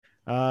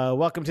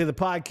Welcome to the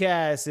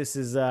podcast. This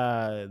is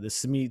the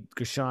Samit,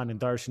 Krishan, and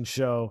Darshan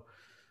show.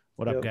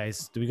 What up, Yep.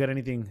 guys? Do we got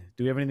anything?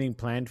 Do we have anything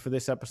planned for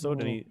this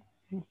episode?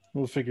 We'll,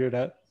 we'll figure it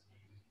out.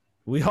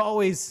 We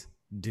always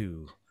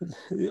do.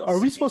 Are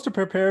we supposed to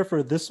prepare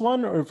for this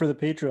one or for the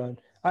Patreon?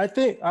 I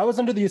think I was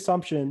under the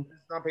assumption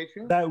It's not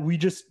Patreon? that we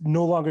just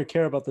no longer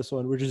care about this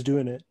one. We're just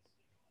doing it.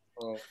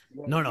 Oh,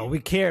 No, we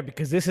care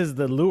because this is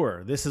the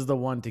lure. This is the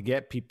one to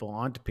get people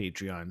onto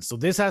Patreon. So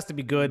this has to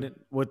be good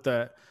with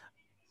the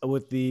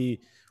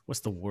what's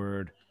the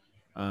word?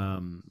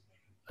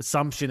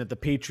 Assumption that the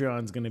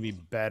Patreon is going to be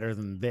better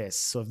than this.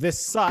 So if this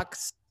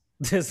sucks,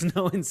 there's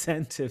no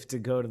incentive to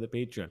go to the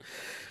Patreon.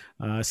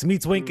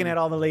 Samit's winking at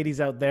all the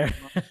ladies out there.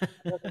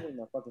 Definitely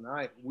not fucking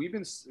eye. We've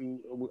been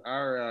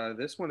our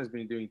this one has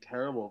been doing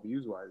terrible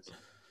views wise.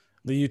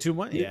 The YouTube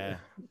one, yeah.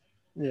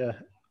 Yeah.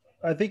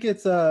 I think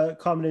it's a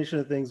combination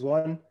of things.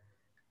 One,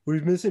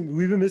 we've been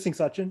missing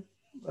Sachin.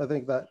 I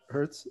think that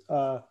hurts.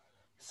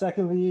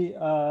 Secondly,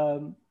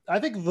 I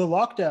think the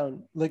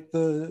lockdown, like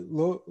the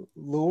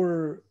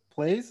lower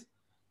plays,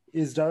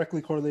 is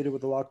directly correlated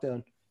with the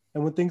lockdown.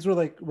 And when things were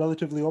like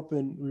relatively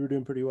open, we were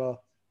doing pretty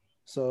well.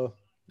 So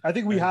I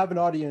think we have an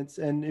audience,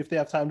 and if they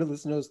have time to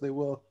listen to us, they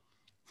will.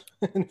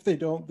 And if they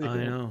don't, they I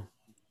won't. know.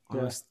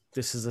 Yeah.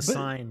 This is a But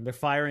sign. They're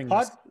firing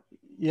us.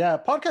 Yeah,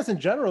 podcasts in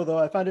general, though,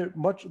 I find it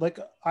much like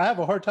I have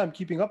a hard time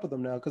keeping up with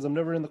them now because I'm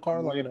never in the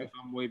car long enough.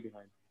 I'm way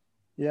behind.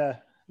 Yeah.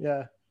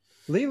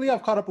 Lately,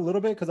 I've caught up a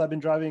little bit because I've been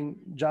driving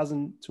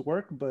Jazzin to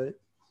work, but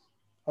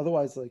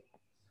otherwise, like,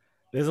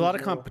 There's a lot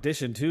of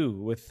competition too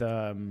with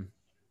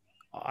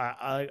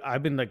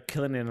I've been like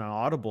killing it on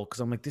Audible because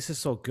I'm like, this is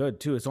so good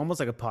too. It's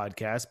almost like a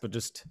podcast, but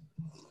just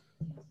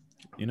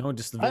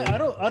just the very...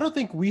 I don't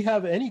think we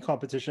have any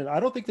competition. I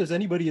don't think there's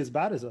anybody as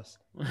bad as us.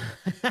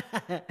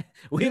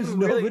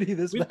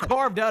 we've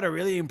carved out a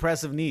really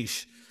impressive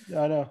niche.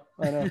 I know.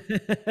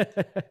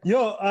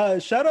 Yo,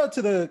 shout out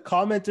to the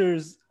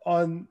commenters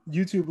on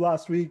YouTube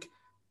last week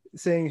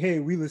saying, "Hey,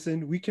 we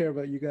listened. We care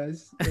about you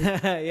guys."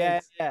 Yeah.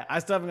 I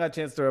still haven't got a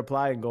chance to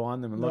reply and go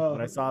on them and look,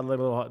 but I saw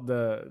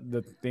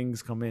the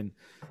things come in.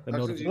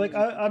 Like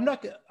I'm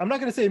not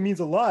gonna say it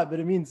means a lot, but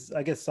it means,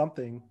 I guess,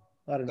 something.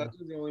 I don't know. That's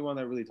the only one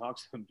that really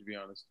talks to him, to be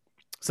honest.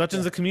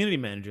 Sachin's a community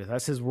manager.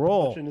 That's his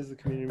role. Sachin is the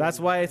community That's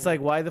manager. why it's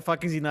like, why the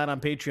fuck is he not on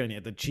Patreon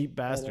yet? The cheap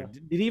bastard.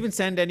 Did he even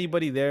send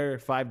anybody their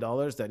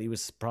 $5 that he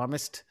was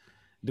promised?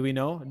 Do we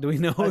know?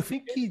 I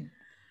think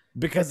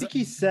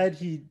he said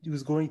he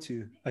was going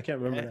to. I can't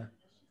remember now.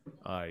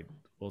 All right,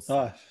 we'll see.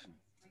 Ah,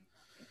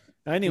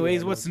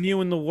 Anyways, what's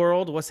new in the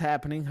world? What's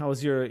happening? How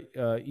was your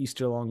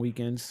Easter long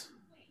weekends?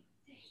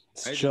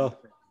 it's chill.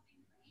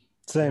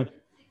 Same.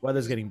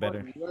 Weather's getting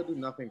better. You gotta do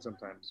nothing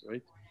sometimes,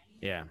 right?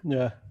 Yeah.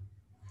 Yeah.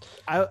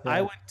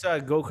 I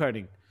went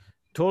go-karting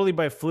totally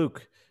by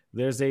fluke.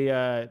 There's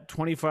a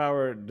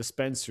 24-hour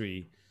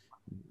dispensary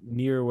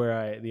near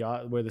where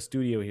the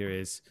studio here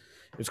is.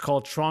 It's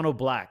called Toronto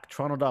Black,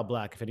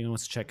 if anyone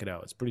wants to check it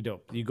out. It's pretty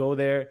dope. You go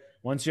there,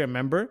 once you're a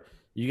member,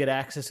 you get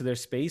access to their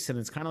space, and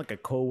it's kind of like a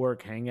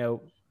co-work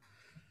hangout,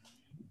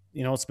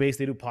 space.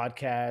 They do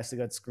podcasts, they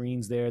got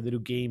screens there, they do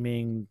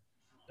gaming,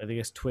 I think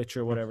it's Twitch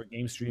or whatever,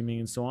 game streaming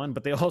and so on.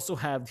 But they also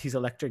have these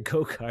electric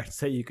go-karts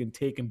that you can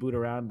take and boot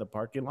around the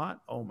parking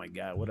lot. Oh my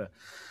God,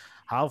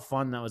 how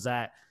fun that was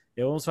at.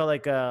 It almost felt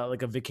like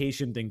a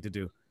vacation thing to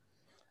do.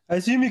 I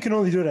assume you can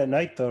only do it at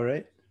night, though,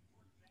 right?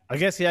 I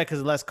guess, yeah,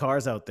 because less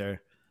cars out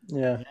there.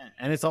 Yeah.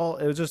 And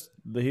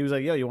he was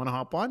like, yo, you want to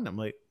hop on? I'm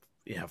like,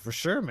 yeah, for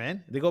sure,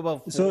 man. They go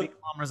about 40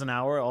 kilometers an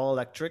hour, all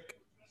electric.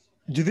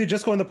 Do they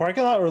just go in the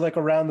parking lot or like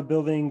around the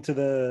building to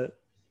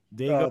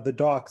the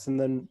docks and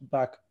then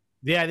back?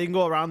 Yeah, they can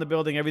go around the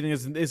building. Everything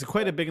is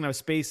quite a big enough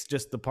space,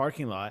 just the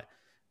parking lot.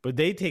 But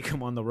they take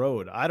them on the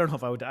road. I don't know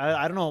if I would.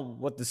 I don't know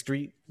what the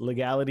street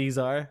legalities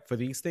are for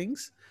these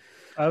things.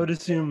 I would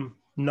assume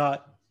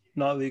not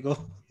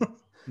legal.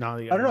 No,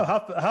 I don't know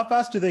how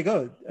fast do they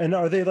go, and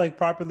are they like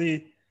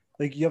properly,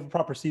 like you have a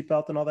proper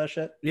seatbelt and all that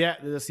shit? Yeah,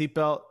 there's a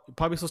seatbelt.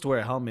 Probably supposed to wear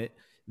a helmet.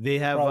 They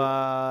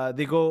have.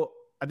 They go.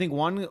 I think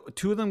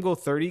two of them go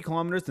 30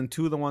 kilometers, and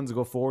two of the ones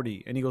go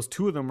 40. And he goes,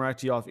 two of them are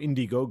actually off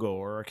Indiegogo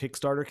or a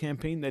Kickstarter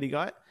campaign that he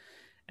got.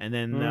 And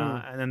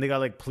then they got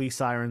like police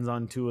sirens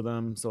on two of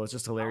them. So it's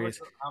just hilarious.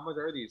 How much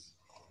are these?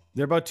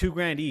 They're about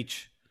 $2,000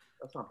 each.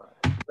 That's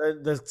not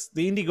bad.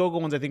 The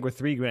Indiegogo ones, I think, were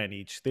 $3,000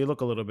 each. They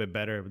look a little bit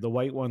better. The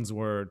white ones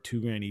were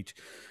 $2,000 each.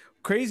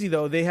 Crazy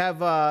though, they have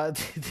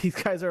these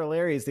guys are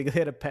hilarious. They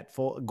had a pet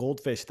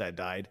goldfish that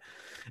died,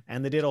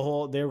 and they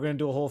were going to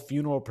do a whole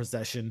funeral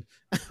procession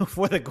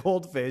for the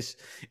goldfish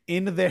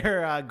in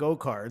their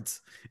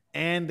go-karts,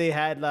 and they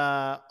had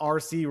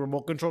RC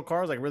remote control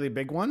cars, like really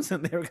big ones,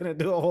 and they were going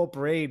to do a whole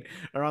parade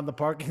around the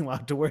parking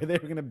lot to where they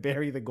were going to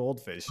bury the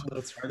goldfish.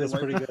 That's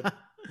pretty good.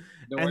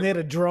 And they had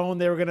a drone.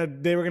 They were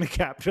gonna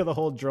capture the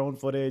whole drone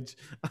footage.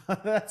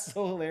 That's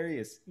so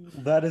hilarious.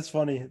 That is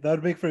funny. That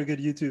would make for a good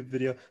YouTube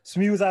video.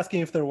 Smee was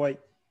asking if they're white.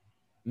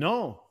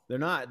 No, they're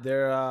not.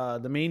 They're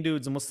the main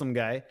dude's a Muslim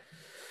guy,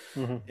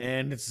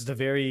 and it's the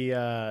very.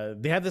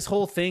 They have this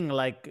whole thing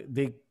like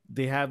they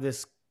have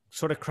this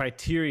sort of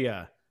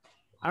criteria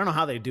I don't know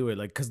how they do it,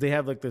 like because they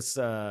have like this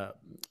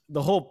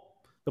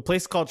the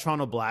place is called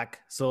Toronto Black,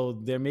 so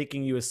they're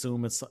making you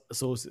assume it's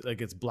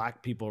like it's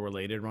black people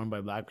related, run by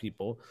black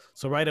people.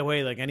 So right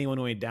away, like anyone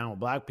who ain't down with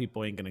black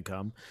people ain't gonna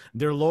come.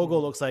 Their logo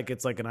looks like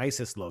it's like an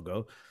ISIS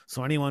logo.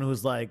 So anyone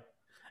who's like,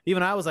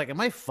 even I was like, am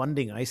I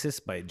funding ISIS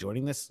by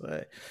joining this?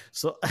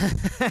 So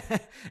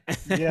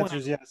The answer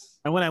is yes.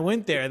 and when I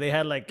went there, they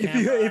had like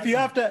If you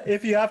have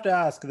to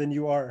ask, then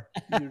you are.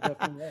 You're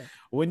definitely right.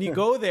 when you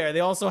go there, they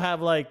also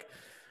have like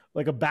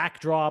a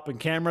backdrop and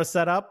camera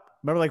set up.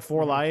 Remember like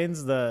Four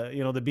Lions,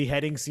 the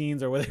beheading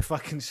scenes or where they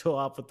fucking show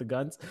up with the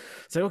guns.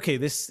 It's like, okay,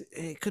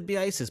 it could be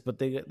ISIS, but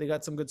they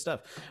got some good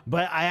stuff.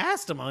 But I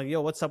asked him, I'm like,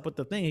 yo, what's up with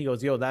the thing? He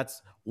goes, yo,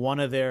 that's one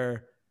of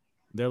their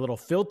little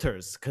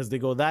filters, because they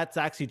go, that's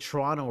actually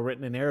Toronto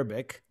written in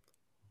Arabic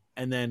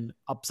and then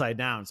upside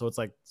down. So it's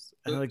like,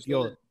 and I'm like,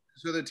 yo,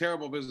 so they're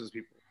terrible business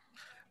people.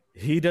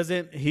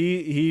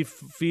 He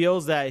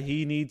feels that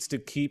he needs to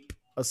keep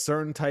a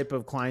certain type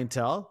of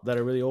clientele that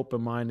are really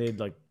open-minded,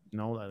 like,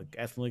 like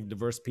ethnically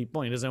diverse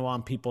people. He doesn't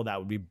want people that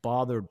would be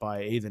bothered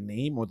by the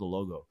name or the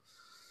logo.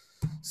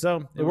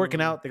 So they're working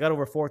out. They got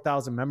over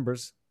 4,000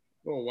 members.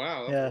 Oh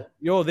wow! Yeah.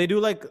 Yo, they do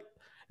like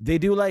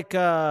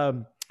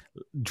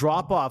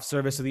drop-off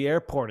service to the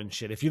airport and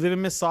shit. If you live in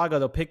Mississauga,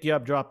 they'll pick you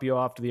up, drop you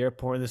off to the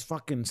airport in this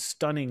fucking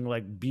stunning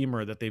like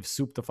Beamer that they've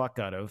souped the fuck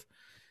out of.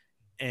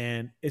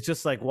 And it's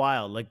just like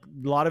wild. Like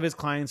a lot of his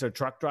clients are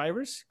truck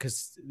drivers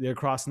because they're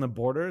crossing the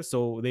border.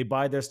 So they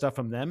buy their stuff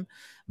from them.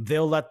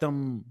 They'll let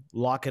them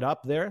lock it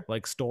up there,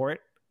 like store it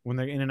when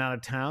they're in and out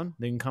of town.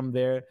 They can come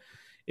there.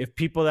 If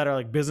people that are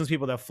like business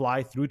people that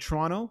fly through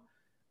Toronto,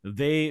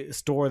 they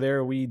store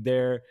their weed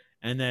there.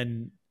 And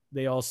then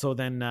they also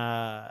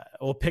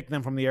will pick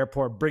them from the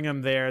airport, bring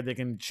them there. They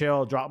can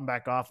chill, drop them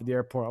back off at the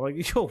airport. I'm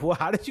like, yo,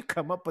 how did you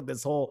come up with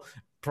this whole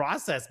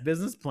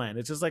business plan?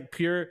 It's just like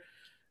pure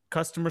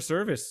customer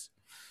service.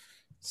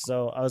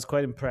 So I was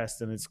quite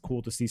impressed, and it's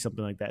cool to see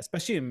something like that,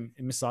 especially in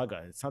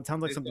Mississauga. It sounds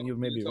like something you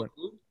maybe sell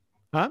food?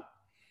 Huh?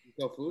 You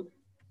sell food?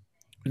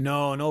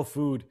 No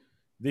food.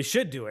 They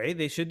should do,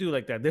 They should do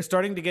like that. They're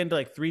starting to get into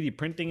like 3D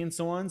printing and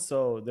so on.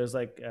 So there's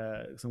like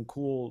some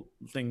cool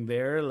thing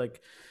there. Like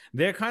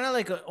they're kind of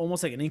like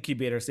almost like an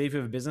incubator. Say if you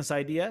have a business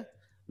idea,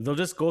 they'll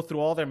just go through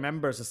all their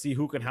members to see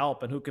who can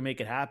help and who can make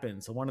it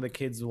happen. So one of the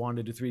kids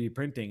wanted to do 3D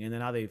printing, and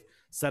then now they've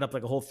set up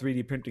like a whole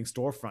 3D printing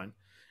storefront.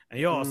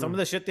 And some of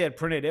the shit they had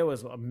printed, it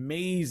was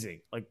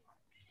amazing. Like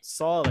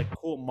saw like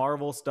cool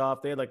Marvel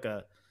stuff. They had like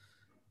a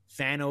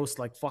Thanos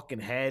like fucking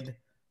head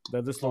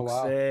that just looked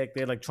sick.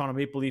 They had like Toronto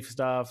Maple Leaf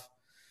stuff.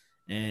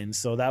 And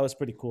so that was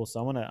pretty cool.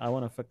 So I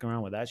want to fuck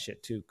around with that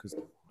shit too, because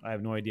I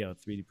have no idea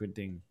 3D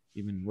printing,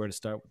 even where to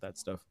start with that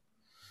stuff.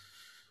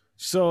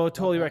 So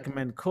totally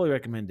recommend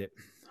it.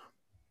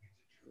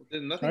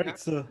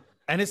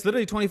 And it's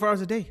literally 24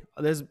 hours a day.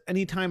 There's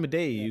any time of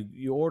day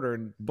you order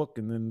and book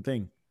and then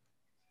thing.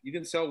 You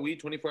can sell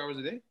weed 24 hours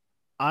a day?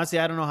 Honestly,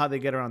 I don't know how they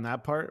get around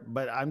that part,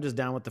 but I'm just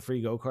down with the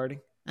free go-karting.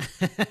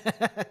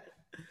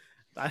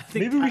 I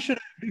think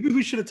maybe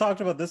we should have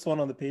talked about this one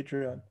on the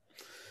Patreon.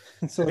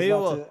 So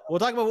we'll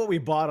talk about what we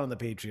bought on the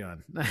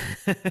Patreon.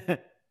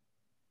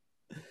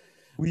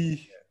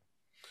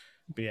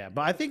 But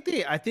I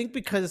think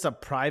because it's a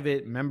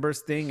private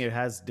members thing, it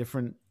has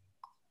different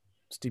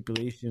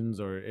stipulations,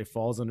 or it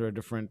falls under a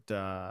different.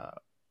 I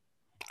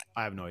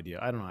have no idea.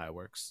 I don't know how it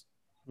works.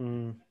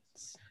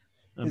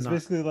 It's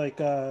basically like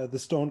the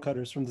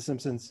Stonecutters from The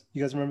Simpsons.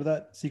 You guys remember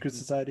that Secret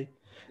Society?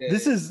 Yeah.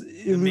 This is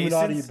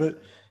Illuminati,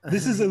 but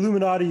this is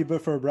Illuminati,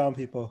 but for brown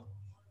people.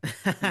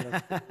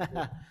 Yeah,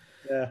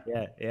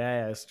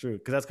 it's true,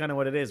 because that's kind of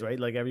what it is, right?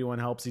 Like everyone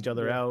helps each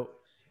other out.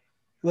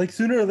 Like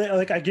sooner or later,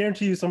 like I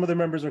guarantee you, some of their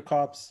members are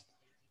cops,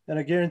 and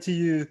I guarantee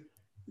you,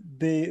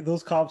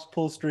 those cops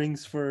pull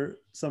strings for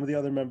some of the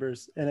other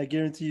members, and I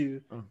guarantee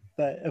you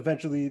that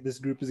eventually this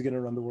group is going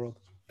to run the world.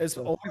 It's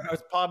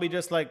probably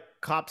just like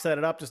cops set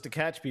it up just to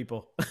catch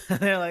people.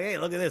 They're like, hey,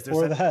 look at this.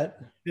 They're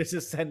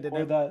just sending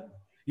it. That.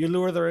 You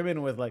lure them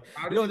in with like,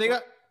 they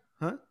got,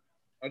 huh?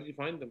 How did you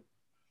find them?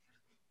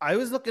 I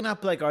was looking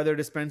up like, are there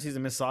dispensaries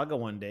in Mississauga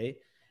one day?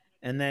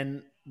 And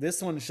then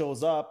this one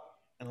shows up,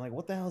 and I'm like,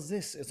 what the hell is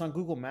this? It's on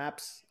Google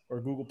Maps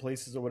or Google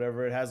Places or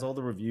whatever. It has all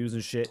the reviews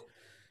and shit.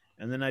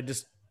 And then I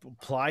just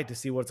applied to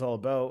see what it's all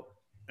about.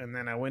 And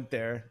then I went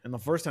there, and the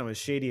first time was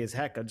shady as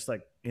heck. I just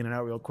like in and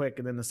out real quick.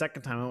 And then the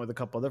second time I went with a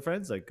couple other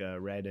friends, like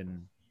Red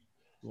and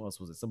who else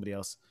was it? Somebody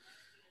else.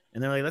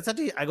 And they're like, that's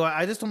actually,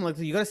 I just told them, like,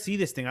 you got to see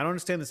this thing. I don't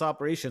understand this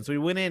operation. So we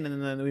went in,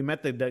 and then we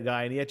met the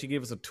guy, and he actually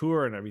gave us a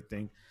tour and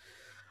everything.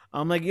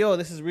 I'm like, yo,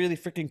 this is really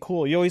freaking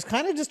cool. Yo, he's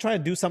kind of just trying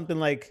to do something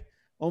like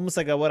almost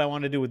like what I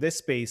want to do with this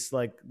space,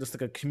 like just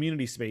like a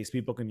community space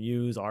people can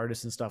use,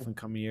 artists and stuff can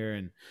come here,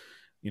 and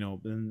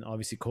and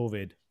obviously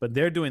COVID. But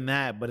they're doing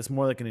that, but it's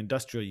more like an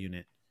industrial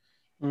unit.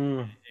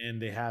 And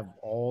they have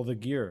all the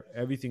gear,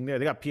 everything there.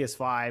 They got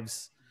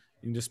PS5s.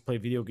 You can just play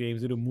video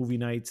games. They do movie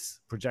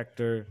nights,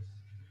 projector.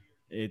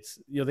 It's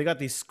they got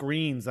these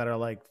screens that are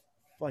like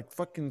like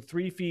fucking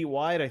 3 feet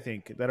wide, I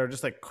think, that are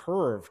just like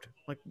curved.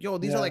 Like, yo,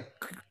 these are like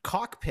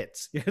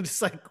cockpits. You're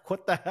just like,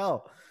 what the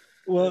hell?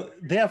 Well,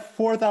 they have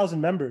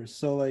 4,000 members.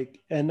 So like,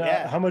 and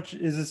how much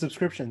is a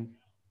subscription?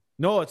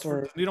 No,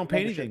 you don't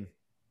pay anything.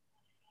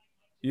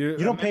 You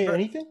don't pay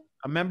anything?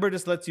 A member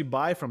just lets you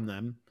buy from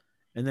them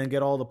and then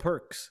get all the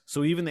perks.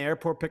 So even the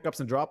airport pickups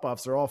and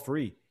drop-offs are all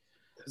free.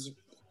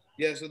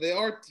 Yeah, so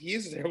he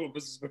is a terrible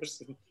business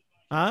person.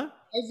 Huh?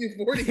 How's he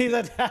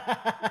affording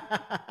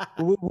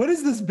What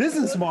is this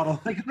business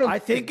model? I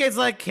think it's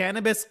like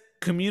cannabis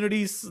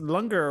communities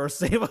longer or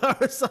save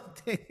or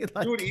something.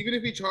 Like, dude, even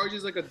if he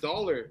charges like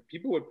 $1,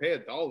 people would pay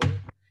 $1.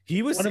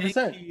 He was 100%.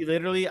 saying he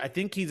literally, I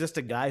think he's just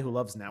a guy who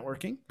loves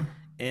networking,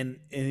 and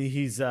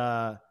he's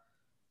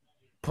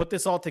put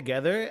this all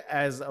together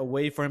as a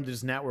way for him to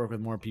just network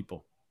with more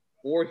people.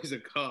 Or he's a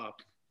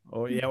cop.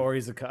 Oh yeah, or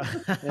he's a cop.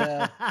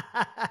 Yeah.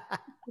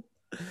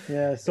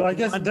 Yeah. So I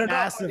guess they're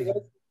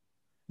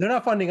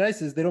not funding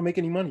ISIS. They don't make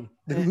any money.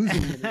 They're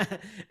losing money.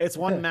 It's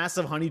one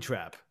massive honey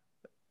trap.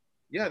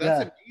 Yeah,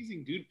 that's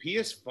amazing, dude.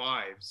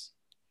 PS5s,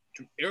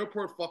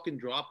 airport fucking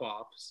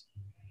drop-offs.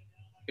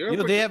 You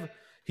know, they have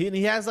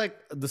he has like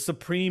the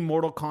Supreme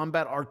Mortal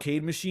Kombat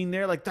arcade machine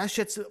there. Like that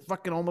shit's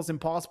fucking almost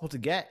impossible to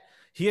get.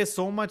 He has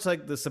so much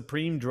like the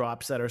Supreme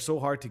drops that are so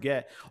hard to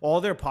get.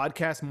 All their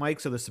podcast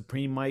mics are the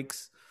Supreme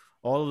mics,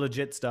 all the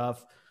legit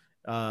stuff.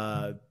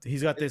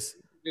 He's got this.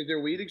 Is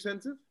their weed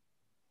expensive?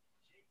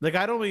 Like,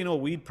 I don't really know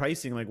weed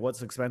pricing, like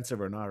what's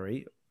expensive or not,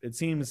 right? It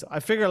seems, I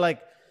figure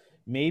like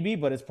maybe,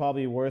 but it's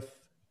probably worth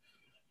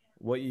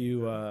what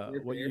you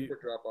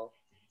drop off.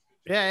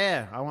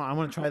 Yeah. I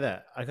want to try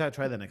that. I got to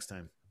try that next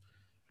time.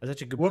 That's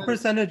such a good. What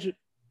percentage?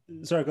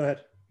 Sorry, go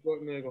ahead. Go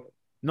ahead.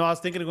 No, I was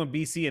thinking of going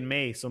BC in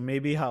May, so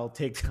maybe I'll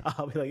be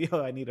like,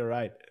 yo, I need a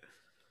ride.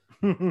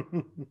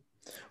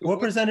 What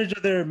percentage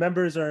of their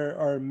members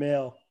are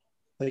male?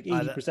 Like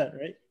 80%,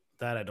 right?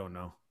 That I don't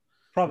know.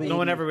 Probably no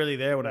one ever really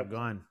there when I've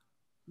gone.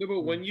 No,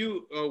 but when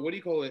you what do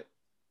you call it?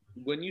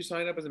 When you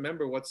sign up as a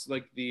member, what's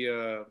like the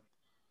you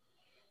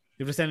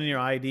have to send in your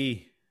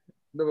ID.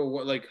 No, but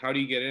what, like, how do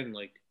you get in?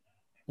 Like,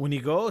 when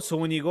you go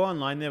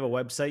online, they have a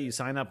website. You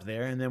sign up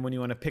there, and then when you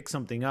want to pick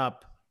something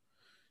up,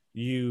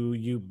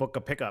 you book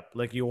a pickup.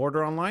 Like, you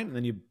order online, and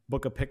then you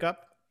book a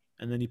pickup,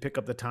 and then you pick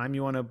up the time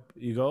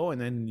you go, and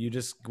then you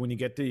just, when you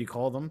get there, you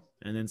call them,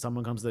 and then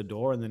someone comes to the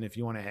door, and then if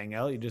you want to hang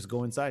out, you just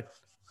go inside.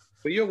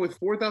 But with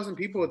 4,000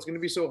 people, it's going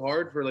to be so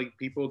hard for like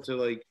people to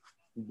like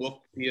book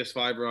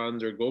PS5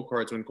 runs or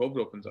go-karts when COVID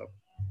opens up.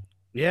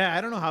 Yeah,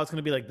 I don't know how it's going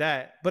to be like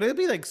that, but it'll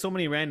be like so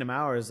many random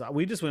hours.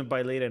 We just went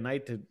by late at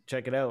night to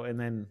check it out, and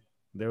then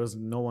there was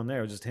no one there.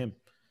 It was just him.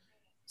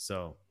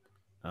 So,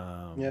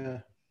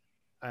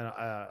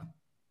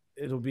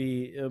 it'll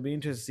be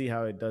interesting to see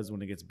how it does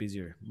when it gets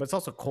busier. But it's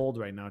also cold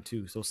right now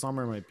too, so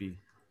summer might be.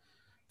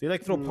 They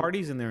like throw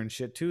parties in there and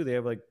shit too. They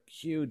have like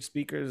huge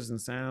speakers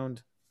and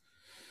sound.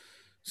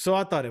 So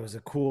I thought it was a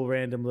cool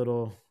random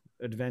little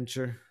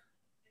adventure.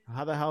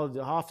 How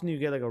often do you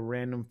get like a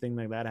random thing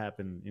like that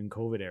happen in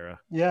COVID era?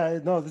 Yeah,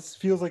 no, this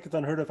feels like it's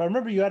unheard of. I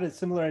remember you had a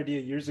similar idea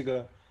years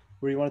ago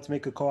where you wanted to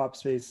make a co-op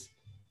space,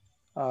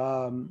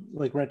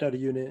 like rent out a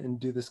unit and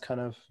do this kind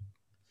of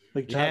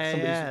like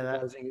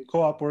supervising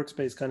co-op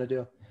workspace kind of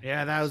deal.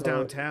 Yeah, that was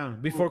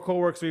downtown before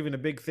co-works were even a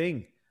big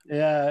thing.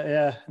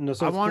 Yeah. No,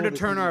 so I wanted to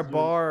turn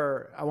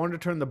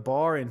the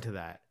bar into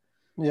that.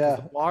 Yeah,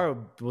 the bar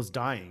was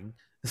dying,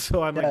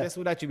 so I'm like, this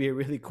would actually be a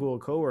really cool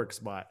co-work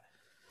spot.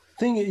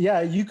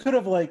 You could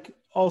have like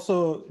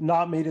also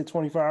not made it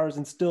 24 hours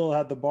and still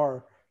had the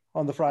bar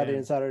on the Friday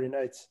and Saturday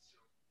nights.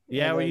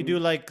 Yeah, where you do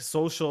like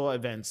social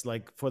events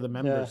like for the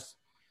members. Yeah.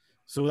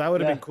 So that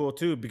would have been cool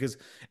too,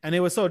 and it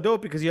was so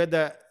dope because you had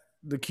the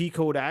key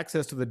code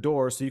access to the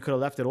door, so you could have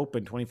left it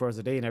open 24 hours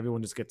a day and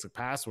everyone just gets a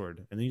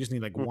password, and then you just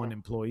need like one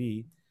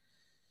employee,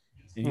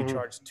 and you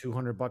charge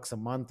 $200 a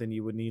month, and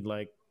you would need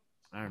like,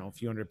 I don't know, a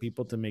few hundred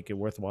people to make it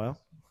worthwhile.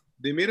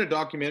 They made a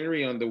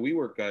documentary on the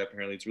WeWork guy.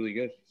 Apparently, it's really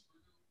good.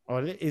 Oh,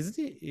 is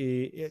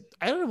it?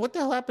 I don't know what the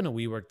hell happened to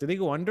WeWork. Did they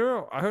go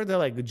under? I heard they're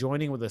like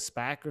joining with a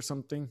SPAC or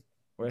something,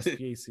 or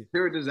SPAC.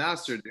 They're a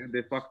disaster, dude.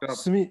 They fucked up.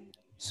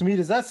 Sumit,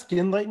 is that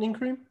skin lightening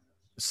cream?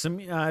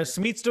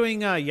 Sumit's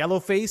doing yellow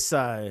face.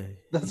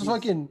 That's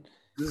fucking.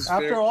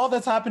 After all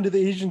that's happened to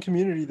the Asian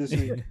community this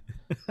week.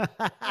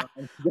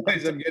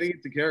 Guys, I'm getting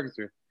into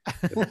character.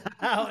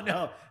 Oh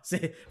no!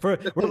 See, we're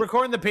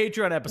recording the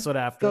Patreon episode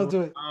after. Don't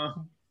do it.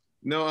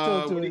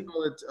 What do you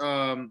call it?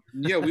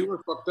 We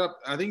were fucked up.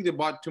 I think they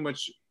bought too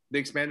much. They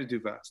expanded too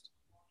fast.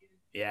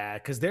 Yeah,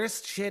 because their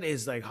shit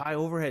is like high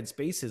overhead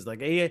spaces. Like,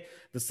 the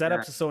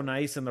setups are so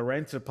nice, and the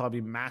rents are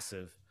probably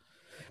massive.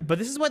 But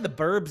this is why the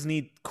burbs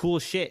need cool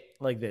shit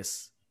like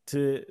this.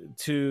 There's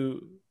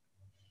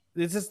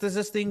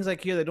just things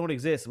like here that don't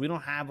exist. We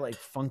don't have like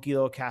funky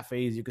little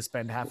cafes you could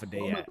spend half a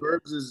day at. The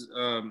burbs is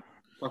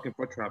fucking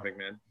foot traffic,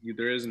 man.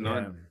 There is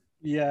none.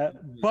 Yeah,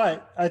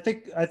 but I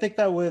think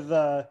that with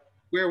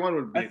Square One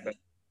would be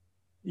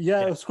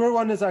better. Square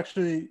One is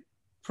actually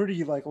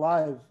pretty like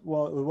live.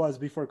 Well, it was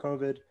before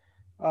COVID,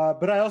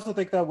 but I also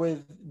think that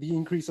with the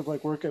increase of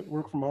like work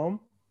from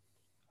home,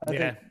 I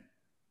think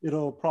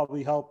it'll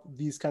probably help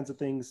these kinds of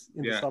things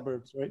in the Yeah.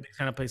 suburbs, right? These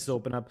kind of places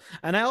open up.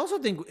 And I also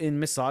think in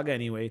Mississauga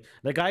anyway,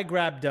 like I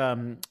grabbed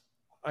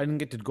I didn't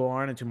get to go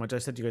on it too much. I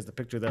sent you guys the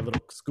picture of that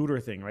little scooter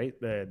thing, right?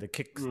 The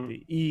kick,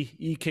 the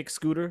e-kick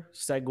scooter,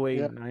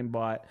 Segway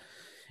 9-bot.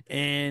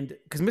 And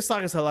because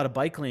Mississauga's had a lot of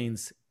bike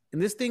lanes,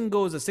 and this thing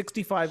goes a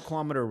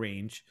 65-kilometer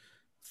range,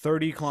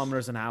 30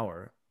 kilometers an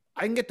hour.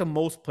 I can get to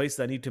most places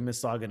I need to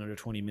Mississauga in under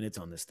 20 minutes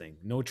on this thing.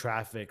 No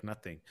traffic,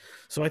 nothing.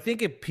 So I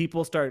think if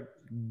people start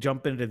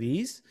jumping into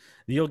these,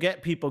 you'll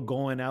get people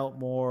going out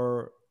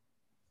more.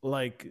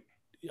 Like,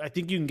 I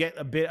think you can get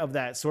a bit of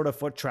that sort of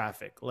foot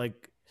traffic,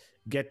 like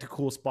get to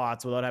cool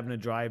spots without having to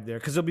drive there.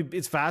 Because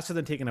it's faster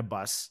than taking a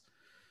bus,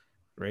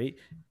 right?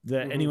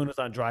 Anyone who's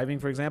not driving,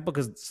 for example,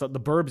 because the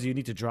burbs you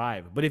need to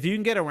drive. But if you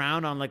can get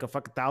around on like a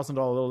fucking $1,000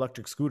 little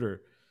electric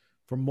scooter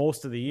for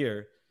most of the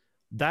year,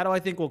 that I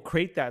think will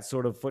create that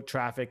sort of foot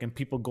traffic and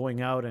people going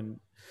out, and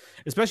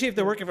especially if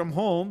they're working from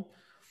home,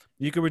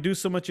 you could reduce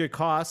so much of your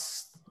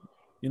costs.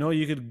 You know,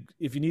 you could,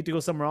 if you need to go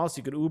somewhere else,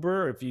 you could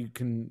Uber. If you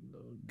can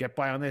get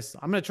by on this,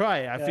 I'm gonna try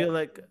it. I feel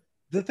like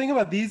the thing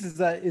about these is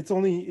that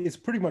it's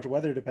pretty much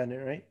weather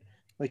dependent, right?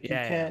 Like you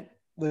can't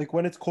like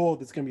when it's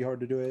cold, it's gonna be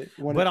hard to do it.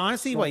 But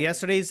honestly,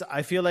 yesterday's,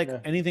 I feel like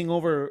anything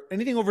over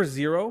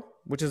zero,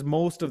 which is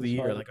most of the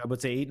year, like I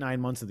would say 8-9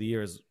 months of the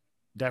year is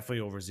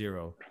definitely over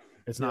zero.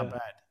 It's not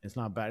bad. It's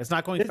not bad. It's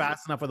not going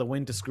fast enough for the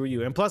wind to screw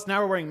you. And plus,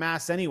 now we're wearing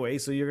masks anyway,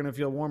 so you're gonna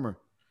feel warmer.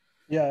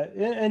 Yeah,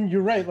 and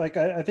you're right. Like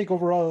I think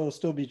overall it'll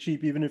still be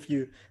cheap, even if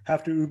you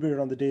have to Uber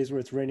on the days where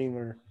it's raining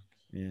or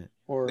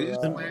they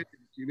planned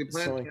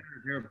Canada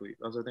terribly.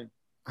 That's the thing.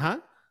 Huh?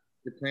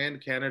 They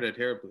planned Canada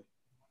terribly.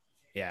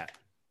 Yeah,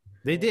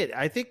 they did.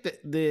 I think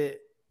that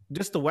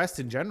just the West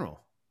in general.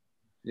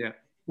 Yeah.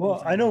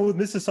 Well, I know with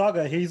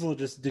Mississauga, Hazel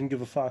just didn't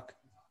give a fuck.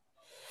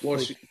 Well,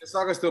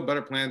 Mississauga's still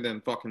better planned than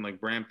fucking like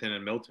Brampton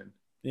and Milton.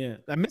 Yeah,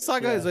 and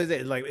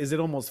Mississauga is it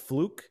almost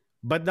fluke?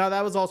 But now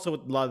that was also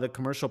with a lot of the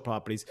commercial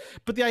properties.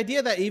 But the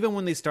idea that even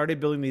when they started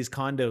building these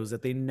condos,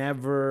 that they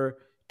never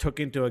took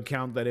into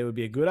account that it would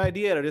be a good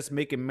idea to just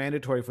make it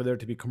mandatory for there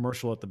to be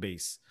commercial at the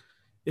base.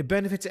 It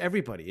benefits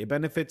everybody. It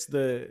benefits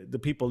the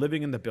people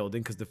living in the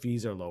building because the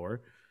fees are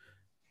lower,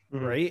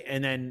 right?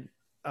 And then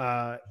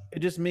it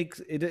just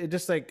makes it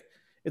just like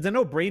it's a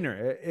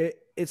no-brainer.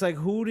 It's like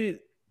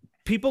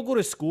people go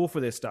to school for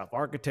this stuff,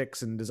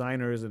 architects and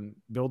designers and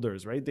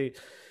builders, right?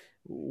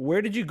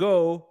 Where did you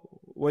go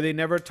where they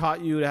never taught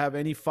you to have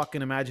any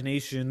fucking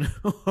imagination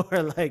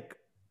or like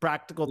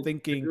practical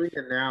thinking? They're doing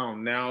it now.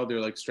 Now they're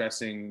like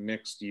stressing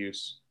mixed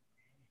use.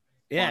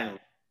 Yeah, finally.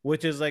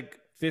 Which is like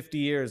 50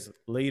 years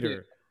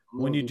later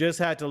when you just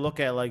had to look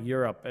at like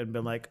Europe and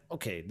been like,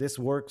 okay, this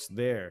works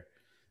there.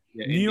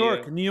 Yeah,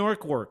 New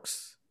York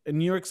works. And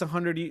New York's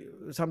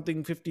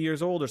 50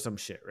 years old or some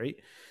shit, right?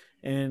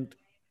 And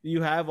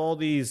you have all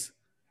these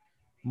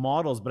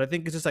models, but I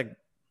think it's just like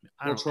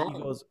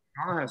Toronto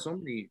has so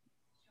many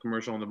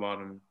commercial on the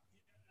bottom.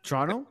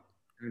 Toronto?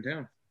 In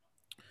town.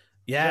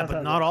 Yeah,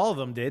 but not all of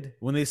them did.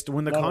 When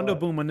the condo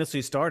boom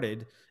initially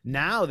started,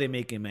 now they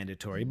make it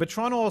mandatory. But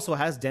Toronto also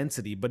has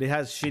density, but it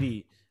has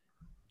shitty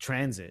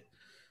transit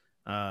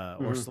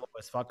or slow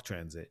as fuck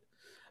transit.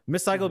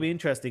 Mississauga will be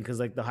interesting because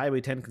like the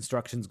Highway 10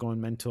 construction's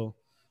going mental.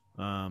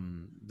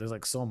 There's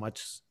like so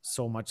much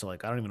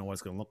like I don't even know what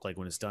it's gonna look like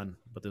when it's done,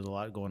 but there's a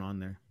lot going on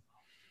there.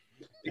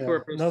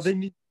 No, they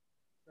need.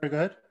 Go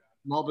ahead.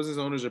 Small business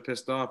owners are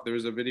pissed off. There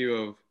was a video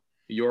of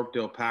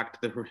Yorkdale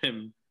packed to the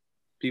rim.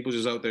 People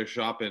just out there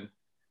shopping.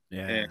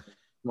 Yeah.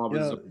 Small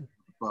business.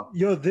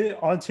 The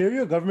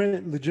Ontario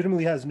government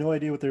legitimately has no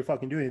idea what they're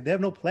fucking doing. They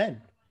have no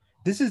plan.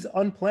 This is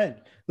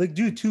unplanned. Like,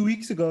 dude, 2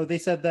 weeks ago, they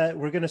said that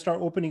we're going to start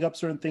opening up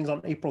certain things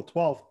on April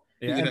 12th.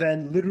 Yeah. And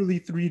then literally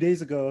 4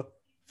 days ago,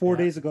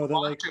 they're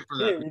like,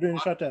 hey, we're doing a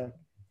shutdown.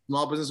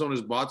 Small business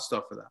owners bought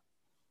stuff for that.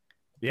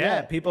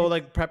 Yeah, people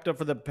like prepped up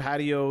for the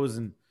patios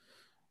and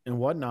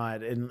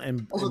whatnot.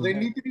 And also, they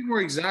need to be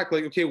more exact.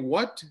 Like, okay,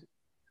 what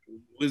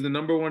is the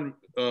number one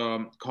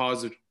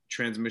cause of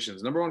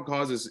transmissions? Number one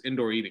cause is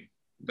indoor eating.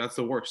 That's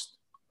the worst,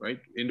 right?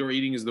 Indoor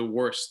eating is the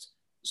worst.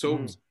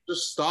 So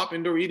just stop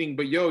indoor eating.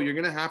 But you're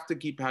gonna have to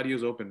keep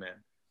patios open, man.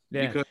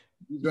 Yeah. Because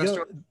these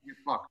restaurants get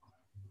fucked.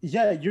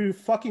 Yeah, you're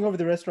fucking over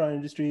the restaurant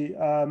industry.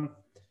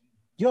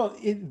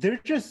 They're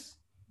just.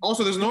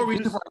 Also, there's no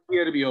reason for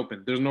IKEA to be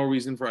open. There's no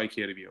reason for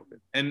IKEA to be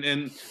open. And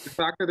the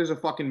fact that there's a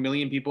fucking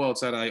million people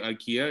outside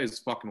IKEA is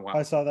fucking wild.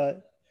 I saw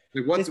that.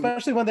 Like,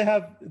 especially when they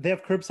have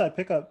curbside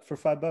pickup for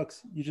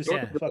 $5. You just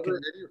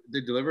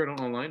they deliver it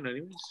online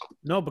anyways.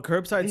 No, but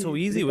curbside's so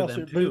easy with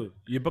them too.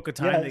 You book a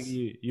time that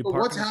you park.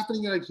 What's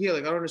happening at IKEA?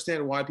 Like, I don't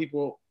understand why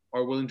people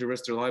are willing to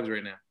risk their lives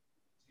right now.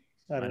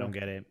 I don't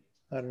get it.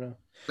 I don't know.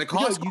 Like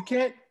Costco, you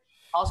can't.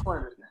 Costco, I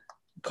understand.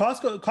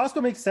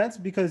 Costco makes sense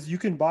because you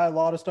can buy a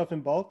lot of stuff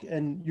in bulk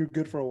and you're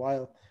good for a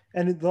while,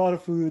 and a lot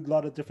of food, a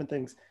lot of different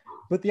things.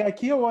 But the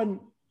IKEA one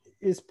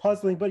is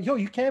puzzling. But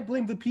you can't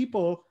blame the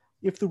people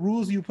if the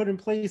rules you put in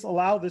place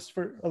allow for this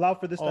to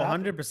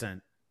happen.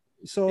 100%.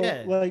 So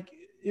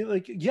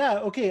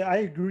okay, I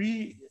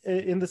agree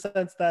in the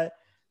sense that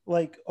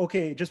like,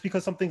 okay, just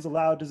because something's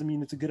allowed doesn't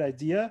mean it's a good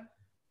idea,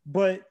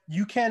 but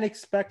you can't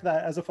expect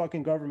that as a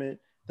fucking government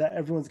that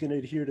everyone's going to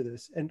adhere to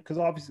this, and because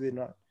obviously they're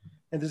not.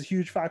 And there's a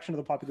huge fraction of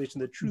the population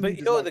that truly But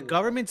does yo, not the give a fuck.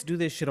 governments do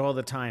this shit all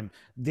the time.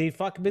 They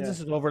fuck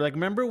businesses over. Like,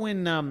 remember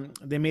when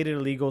they made it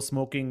illegal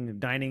smoking,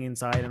 dining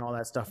inside, and all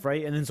that stuff,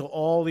 right? And then so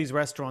all these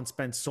restaurants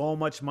spent so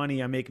much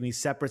money on making these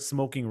separate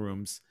smoking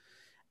rooms,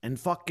 and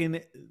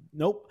fucking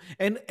nope.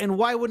 And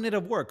why wouldn't it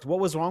have worked? What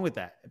was wrong with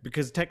that?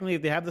 Because technically,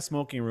 if they have the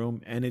smoking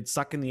room and it's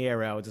sucking the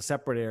air out, it's a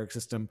separate air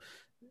system.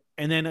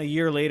 And then a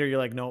year later, you're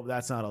like, nope,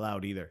 that's not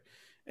allowed either.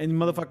 And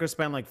motherfuckers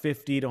spend like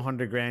 50 to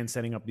 100 grand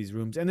setting up these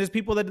rooms. And there's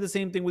people that did the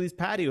same thing with these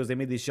patios. They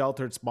made these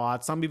sheltered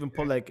spots. Some even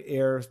put like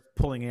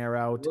pulling air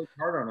out. Work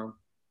hard on them.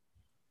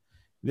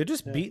 They're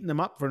just beating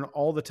them up for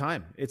all the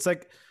time. It's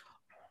like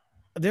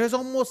there's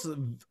almost,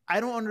 I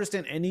don't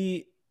understand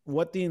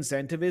what the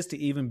incentive is to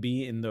even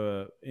be in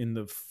the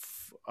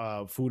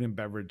food and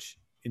beverage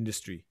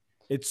industry.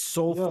 It's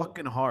so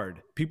fucking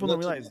hard. People don't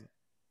realize.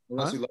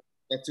 Unless you love it.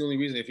 That's the only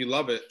reason. If you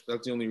love it,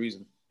 that's the only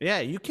reason. Yeah,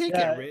 you can't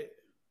get rid.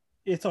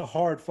 It's a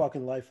hard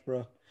fucking life,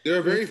 bro. There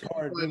are very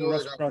hard being a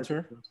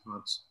restaurateur.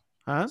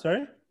 Huh?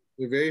 Sorry?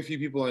 There are very few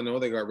people I know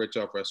that got rich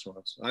off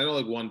restaurants. I know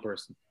like one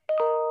person.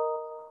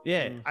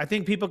 Yeah, I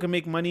think people can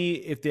make money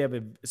if they have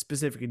a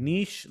specific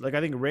niche. Like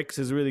I think Rick's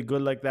is really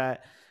good like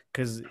that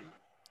because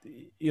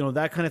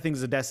that kind of thing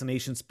is a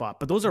destination spot.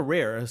 But those are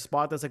rare. A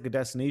spot that's like a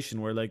destination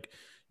where like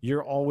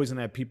you're always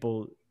gonna have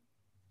people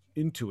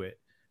into it,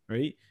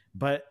 right?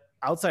 But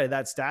outside of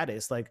that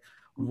status, like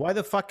how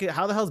the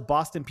hell is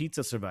Boston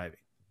Pizza surviving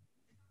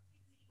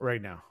right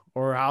now?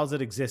 Or how does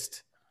it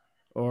exist?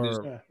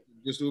 Or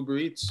just Uber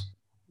Eats.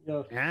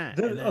 Yeah.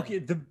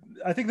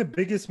 I think the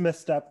biggest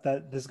misstep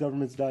that this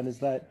government's done is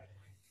that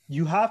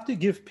you have to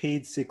give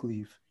paid sick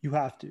leave. You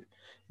have to.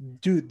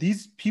 Dude,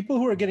 these people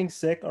who are getting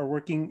sick are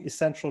working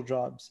essential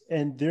jobs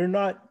and they're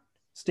not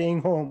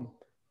staying home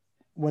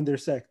when they're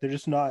sick. They're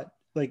just not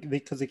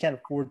because they can't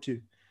afford to.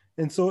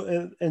 And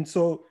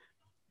so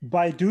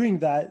by doing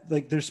that,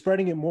 like they're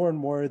spreading it more and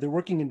more. They're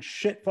working in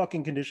shit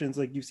fucking conditions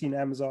like you've seen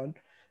Amazon.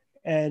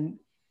 And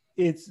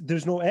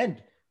there's no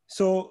end.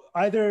 So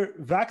either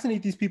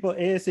vaccinate these people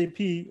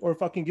ASAP or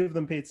fucking give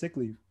them paid sick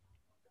leave.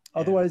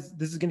 Otherwise,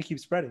 this is going to keep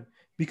spreading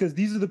because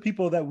these are the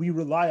people that we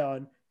rely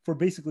on for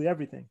basically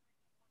everything.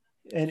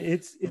 And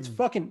it's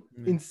fucking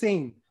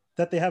insane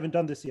that they haven't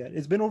done this yet.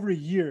 It's been over a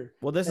year.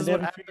 Well, this is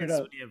what happens when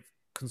you have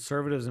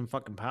conservatives in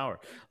fucking power.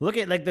 Look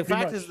at the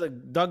fact is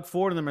like Doug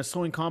Ford and them are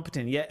so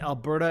incompetent, yet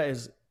Alberta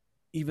is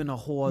even a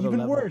whole other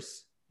level.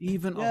 Worse.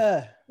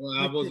 Well,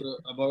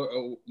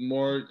 about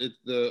more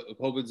the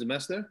COVID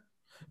semester.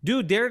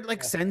 Dude, they're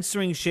like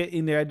censoring shit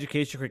in their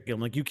education curriculum.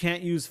 Like you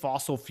can't use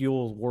fossil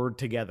fuel word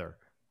together,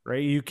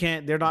 right? You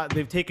can't.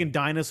 They've taken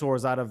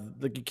dinosaurs out of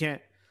you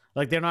can't.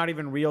 Like they're not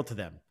even real to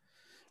them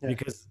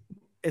because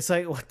it's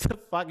like what the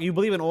fuck? You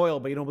believe in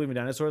oil, but you don't believe in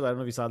dinosaurs. I don't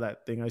know if you saw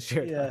that thing I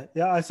shared.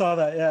 Yeah, I saw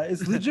that. Yeah,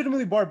 it's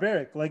legitimately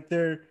barbaric. Like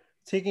they're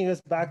taking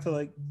us back to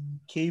like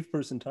cave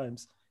person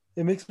times.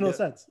 It makes no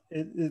sense.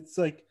 It's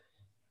like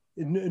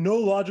no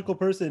logical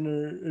person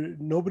or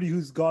nobody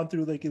who's gone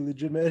through like a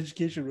legitimate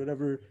education would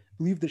ever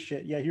believe this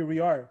shit. Yeah, here we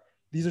are.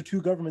 These are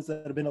two governments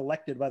that have been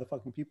elected by the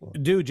fucking people.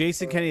 Dude,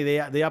 Jason Kenney, they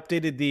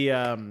updated the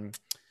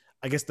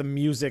I guess the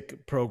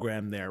music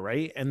program there,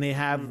 right? And they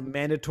have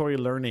mandatory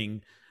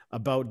learning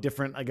about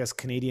different, I guess,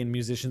 Canadian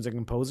musicians and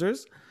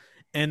composers.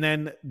 And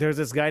then there's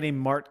this guy named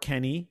Mart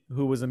Kenney,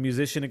 who was a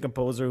musician and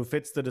composer who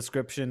fits the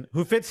description.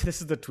 This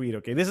is the tweet,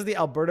 okay? This is the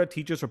Alberta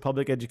Teachers for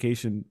Public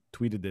Education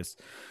tweeted this.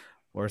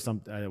 Or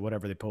some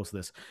whatever they post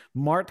this.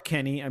 Mart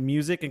Kenney, a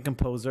music and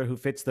composer who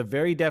fits the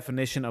very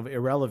definition of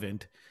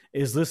irrelevant,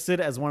 is listed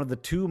as one of the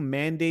two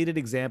mandated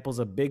examples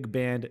of big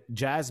band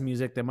jazz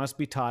music that must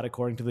be taught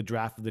according to the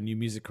draft of the new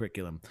music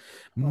curriculum.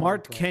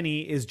 Mart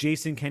Kenney is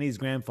Jason Kenney's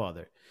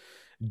grandfather.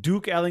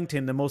 Duke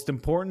Ellington, the most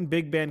important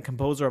big band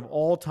composer of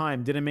all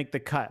time, didn't make the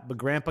cut, but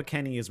Grandpa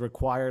Kenney is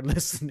required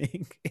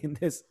listening in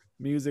this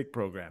music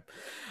program.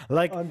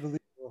 Like, unbelievable.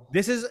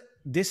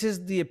 This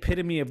is the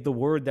epitome of the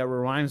word that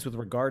rhymes with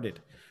regarded.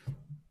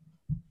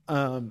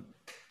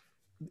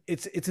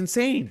 It's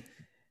insane.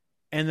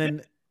 And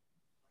then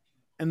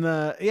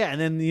then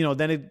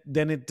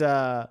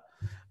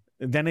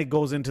it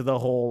goes into the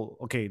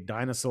whole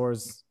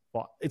dinosaurs.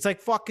 It's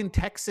like fucking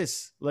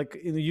Texas. Like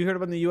you heard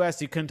about in the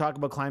US, you couldn't talk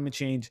about climate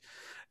change.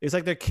 It's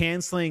like they're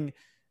canceling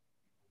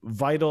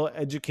vital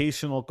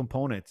educational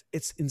components.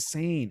 It's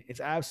insane.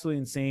 It's absolutely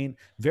insane.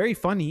 Very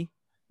funny.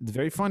 It's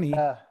very funny,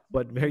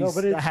 but very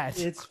sad.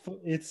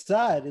 It's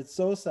sad. It's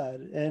so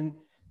sad. And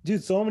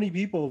dude, so many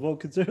people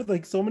vote conservative.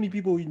 Like so many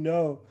people we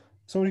know,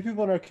 so many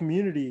people in our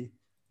community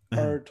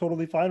are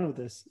totally fine with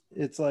this.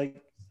 It's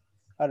like,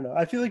 I don't know.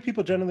 I feel like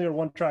people generally are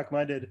one track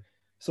minded.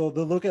 So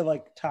they'll look at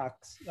like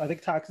tax. I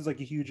think tax is like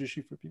a huge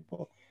issue for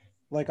people.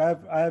 Like I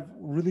have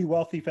really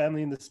wealthy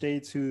family in the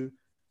States who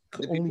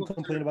only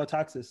complain about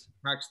taxes.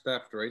 Tax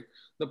theft, right?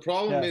 The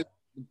problem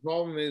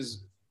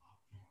is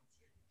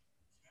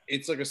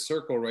it's like a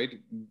circle, right?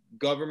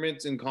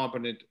 Government's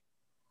incompetent,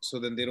 so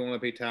then they don't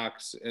want to pay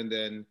tax, and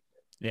then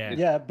Yeah.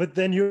 Yeah, but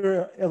then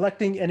you're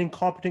electing an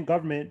incompetent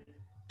government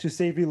to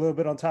save you a little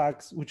bit on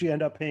tax, which you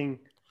end up paying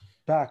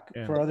back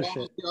Yeah. for other Well,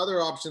 shit. the other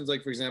options,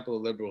 like for example,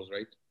 the liberals,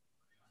 right?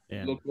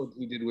 Yeah. Look what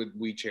he did with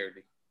We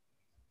Charity.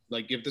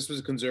 Like if this was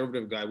a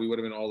conservative guy, we would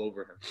have been all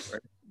over him,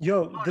 right?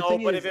 Yo, the No,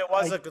 thing but is, if it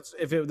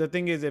was the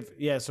thing is if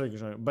yeah, sorry,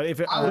 but if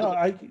it,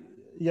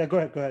 yeah, go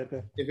ahead.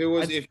 If it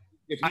was, I- if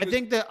he I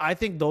was,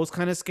 think those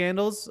kind of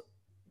scandals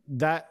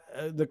that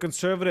the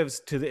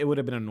conservatives it would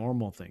have been a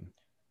normal thing.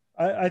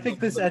 I think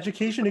this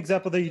education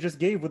example that you just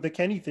gave with the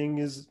Kenny thing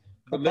is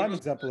a but prime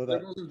example of that.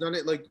 liberals have done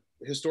it like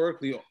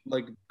historically.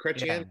 Like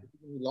Chrétien Yeah.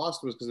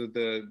 lost was because of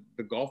the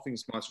golfing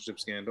sponsorship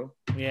scandal.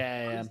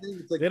 Yeah,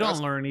 It's like, they don't that's-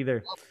 learn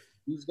either.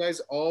 These guys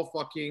all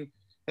fucking.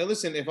 And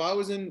listen, if I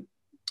was in,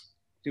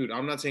 dude,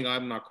 I'm not saying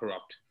I'm not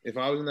corrupt. If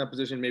I was in that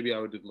position, maybe I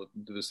would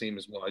do the same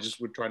as well. I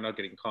just would try not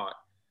getting caught.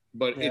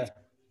 But Yeah.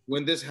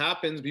 when this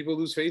happens, people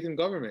lose faith in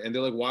government, and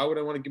they're like, "Why would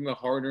I want to give my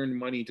hard-earned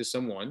money to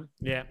someone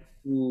Yeah,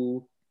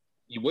 who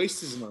he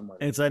wastes my money?"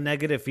 it's a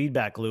negative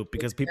feedback loop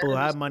because people who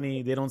have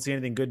money, they don't see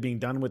anything good being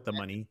done with the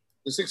money.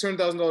 The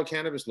 $600,000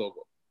 cannabis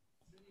logo.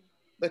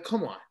 Like,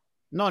 come on.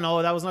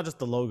 No, that was not just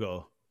the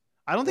logo.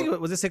 I don't think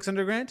was it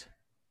 600 grand.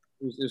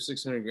 It was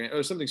 600 grand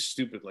or something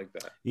stupid like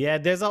that. Yeah,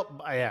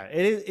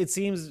 it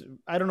seems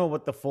I don't know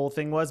what the full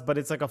thing was, but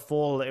it was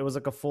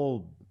like a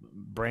full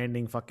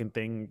branding fucking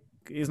thing.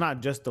 It's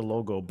not just the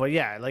logo, but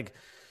yeah, like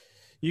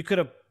you could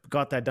have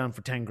got that done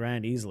for 10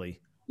 grand easily,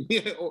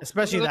 Yeah,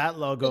 especially that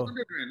logo.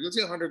 100 grand. Let's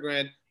say 100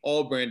 grand,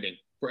 all branding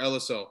for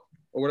LSO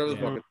or whatever the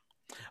Yeah. fuck.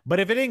 But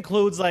if it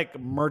includes like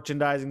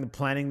merchandising,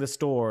 planning the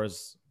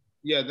stores,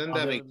 Yeah, then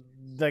that makes.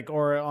 like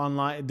or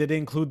online, did it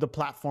include the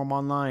platform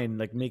online,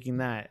 like making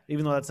that,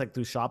 even though that's like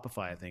through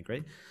Shopify, I think,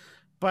 right?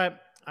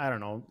 But I don't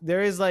know.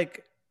 There is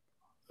like,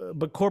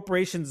 but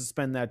corporations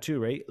spend that too,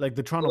 right? Like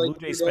the Toronto Like,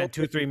 Blue Jays spent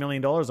 $2-3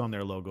 million on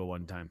their logo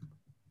one time.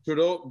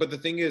 Trudeau, but the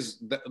thing is,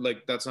 that,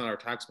 like, that's not our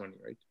tax money,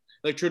 right?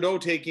 Like Trudeau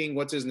taking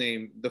what's his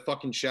name, the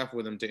fucking chef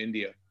with him to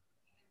India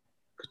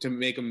to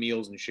make him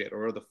meals and shit, or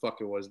whatever the fuck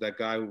it was. That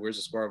guy who wears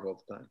a scarf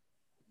all the time.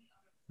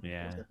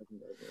 Yeah.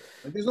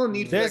 Like, there's no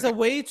need. There's for a that.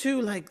 way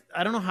to like,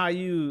 I don't know how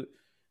you.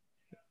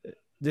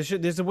 There's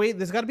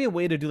got to be a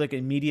way to do like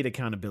immediate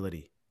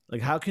accountability.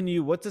 Like, how can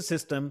you? What's a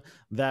system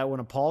that when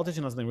a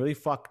politician does something really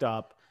fucked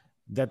up,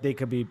 that they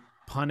could be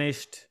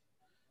punished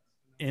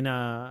in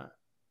a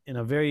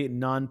very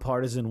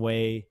nonpartisan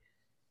way?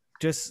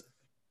 Just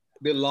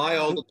They lie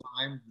all the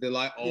time. They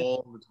lie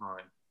all the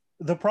time.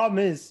 The problem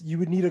is you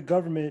would need a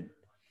government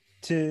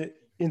to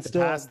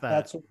instill pass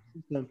that. sort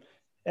of system.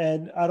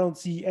 And I don't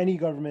see any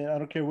government, I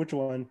don't care which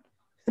one,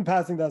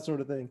 passing that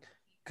sort of thing.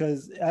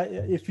 Because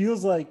it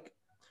feels like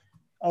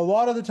a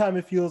lot of the time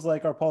it feels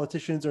like our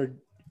politicians are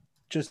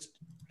just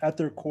at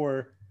their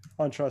core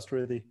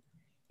untrustworthy.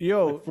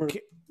 yo, For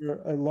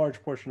a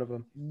large portion of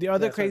them. the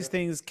other Yeah, crazy sorry.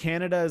 thing is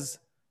Canada's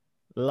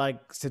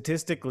like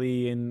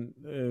statistically in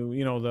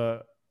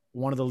the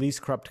one of the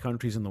least corrupt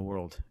countries in the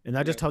world, and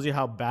that just tells you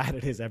how bad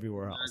it is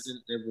everywhere else.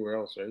 Imagine everywhere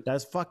else, right?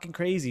 That's fucking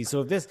crazy. So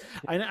if this,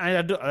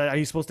 are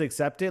you supposed to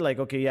accept it? Like,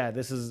 okay, yeah,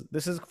 this is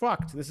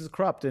fucked. This is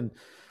corrupt, and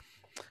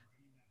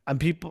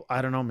people,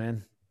 I don't know,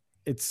 man.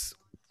 It's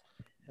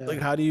like,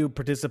 how do you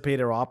participate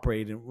or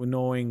operate in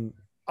knowing?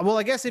 Well,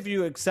 I guess if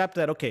you accept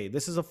that, okay,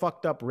 this is a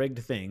fucked up rigged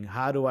thing.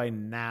 How do I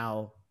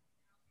now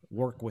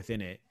work within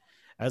it,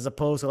 as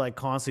opposed to like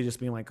constantly just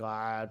being like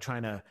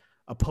trying to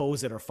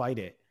oppose it or fight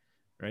it.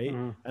 Right.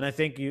 Mm-hmm. And I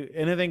think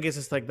it's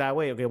just like that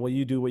way. Okay, well,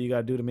 you do what you got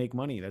to do to make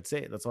money. That's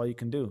it. That's all you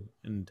can do.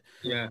 And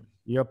Yeah.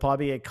 you'll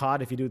probably get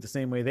caught if you do it the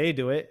same way they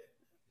do it.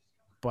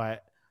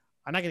 But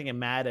I'm not going to get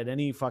mad at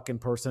any fucking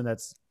person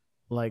that's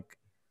like,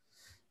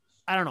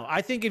 I don't know.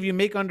 I think if you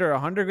make under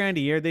 $100 grand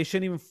a year, they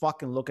shouldn't even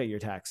fucking look at your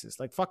taxes.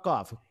 Like, fuck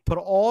off. Put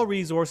all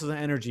resources and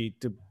energy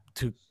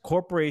to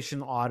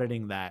corporation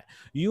auditing that.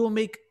 You will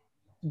make,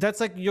 that's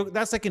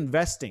like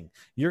investing.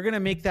 You're going to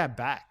make that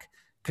back.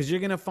 Because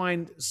you're gonna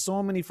find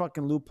so many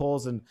fucking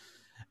loopholes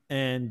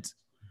and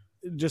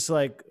just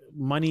like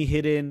money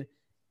hidden.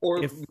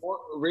 Or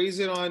raise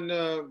it on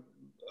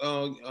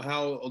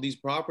how all these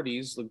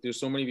properties, like there's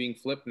so many being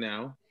flipped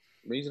now.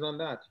 Raise it on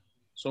that.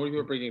 So many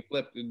people are being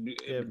flipped. Leave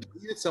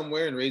it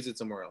somewhere and raise it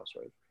somewhere else,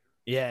 right?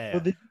 Yeah.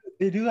 But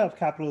they do have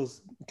capital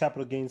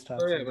gains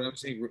tax. Oh, yeah, but I'm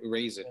saying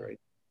raise it, right?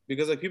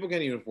 Because like people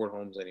can't even afford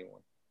homes anymore.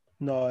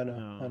 No, I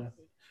know.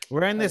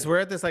 We're at this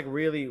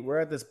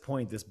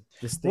point. This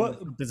thing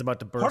is about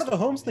to burst. Part of the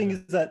homes thing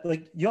is that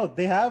like,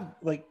 they have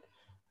like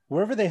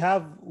wherever they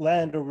have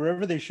land or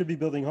wherever they should be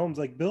building homes,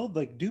 like build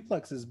like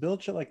duplexes,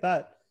 build shit like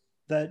that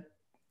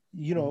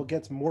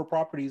gets more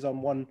properties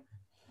on one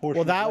portion.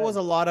 Well, that was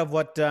a lot of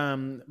what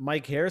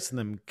Mike Harris and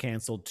them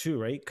canceled too,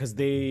 right? Because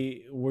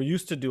they were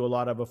used to do a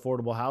lot of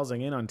affordable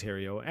housing in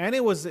Ontario, and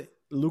it was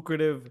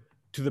lucrative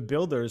to the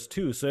builders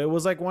too. So it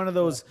was like one of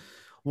those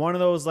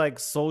like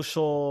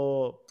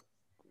social,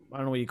 I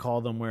don't know what you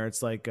call them, where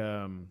it's like,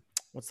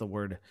 what's the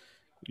word?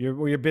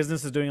 Where your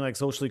business is doing like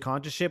socially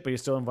conscious shit, but you're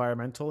still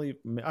environmentally.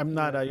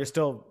 You're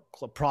still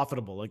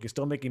profitable. Like you're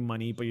still making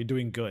money, but you're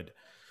doing good.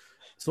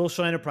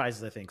 social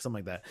enterprises, I think,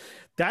 something like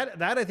that.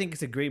 That I think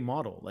is a great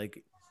model.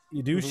 Like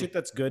you do shit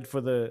that's good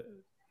for the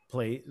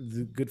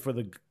good for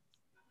the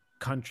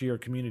country or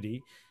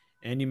community,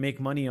 and you make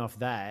money off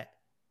that.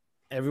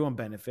 Everyone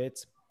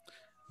benefits.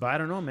 But I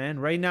don't know, man.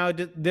 Right now,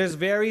 there's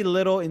very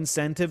little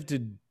incentive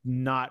to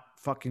not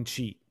fucking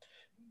cheat.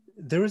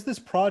 There was this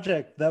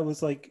project that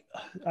was like,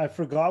 I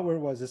forgot where it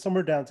was. It's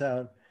somewhere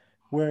downtown,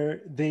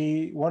 where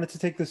they wanted to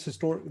take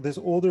this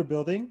older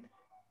building,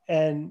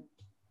 and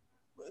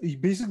you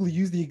basically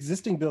use the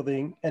existing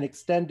building and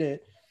extend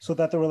it so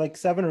that there were like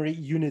 7 or 8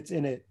 units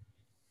in it.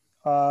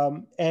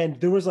 And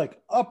there was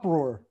like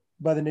uproar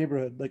by the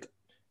neighborhood, like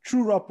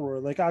true uproar,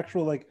 like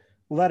actual like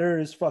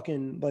letters,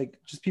 fucking like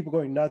just people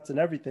going nuts and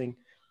everything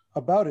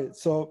about it.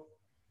 So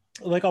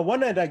like on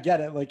one end, I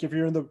get it. Like if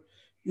you're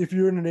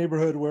in a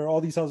neighborhood where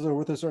all these houses are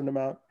worth a certain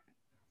amount,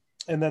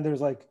 and then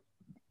there's like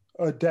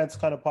a dense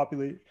kind of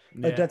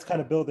a dense kind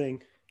of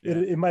building,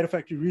 it might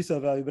affect your resale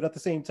value. But at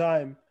the same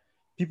time,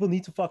 people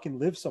need to fucking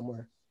live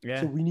somewhere. Yeah.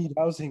 So we need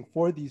housing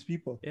for these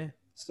people. Yeah.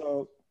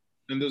 So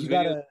and those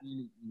videos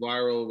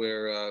viral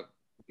where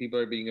people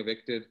are being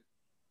evicted.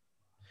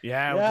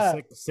 Yeah,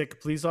 with the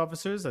sick police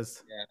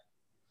officers.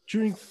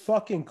 During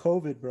fucking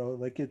COVID, bro.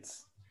 Like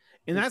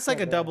that's like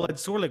a double-edged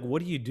sword. Like,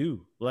 what do you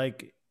do?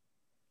 Like,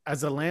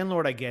 as a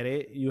landlord, I get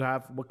it.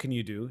 What can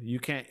you do?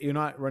 You're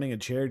not running a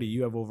charity.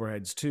 You have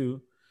overheads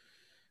too.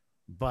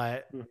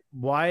 But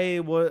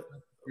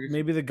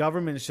maybe the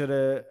government should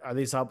have, at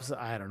least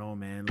opposite. I don't know,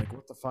 man. Like,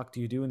 what the fuck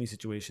do you do in these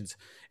situations?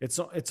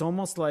 It's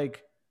almost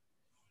like,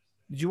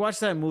 did you watch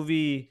that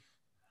movie?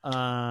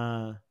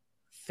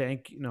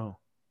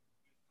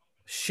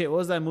 Shit, what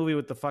was that movie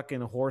with the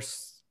fucking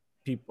horse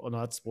people? Oh, no,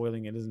 that's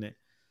spoiling it, isn't it?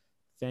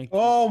 Thank you.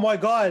 Oh my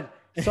God.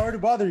 Sorry to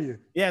bother you.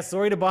 Yeah,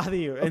 sorry to bother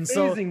you. And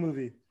amazing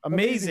movie.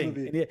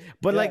 Amazing.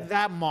 But like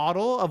that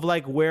model of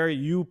like where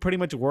you pretty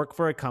much work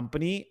for a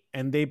company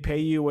and they pay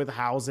you with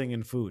housing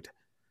and food.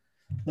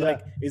 Yeah.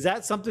 Like, is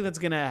that something that's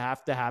going to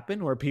have to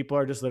happen where people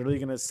are just literally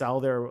going to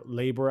sell their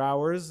labor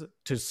hours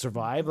to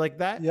survive like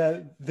that? Yeah.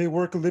 They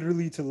work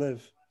literally to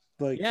live.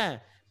 Like, yeah,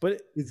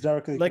 but it's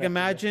directly like,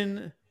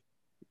 imagine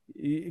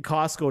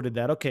Costco did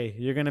that. Okay.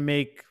 You're going to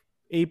make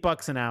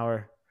 $8 an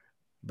hour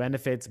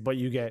benefits, but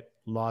you get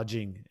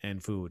lodging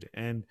and food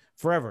and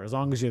forever, as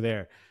long as you're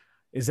there.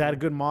 Is that a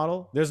good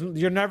model?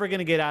 You're never going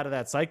to get out of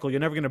that cycle. You're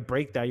never going to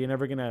break that. You're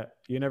never going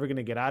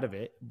to get out of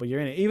it. But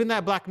you're in it. Even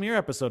that Black Mirror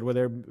episode where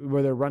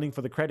they're running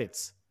for the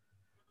credits.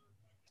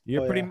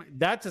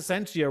 That's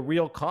essentially a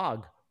real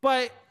cog.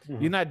 But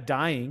you're not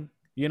dying.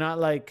 You're not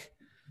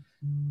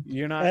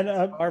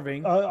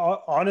starving.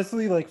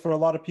 Honestly, like for a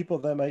lot of people,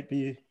 that might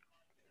be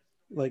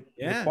like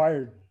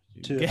required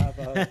to have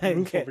a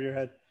roof over your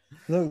head.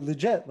 No,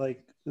 legit.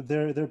 Like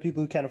there are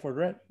people who can't afford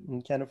rent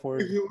and can't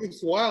afford.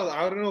 It's wild.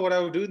 I don't know what I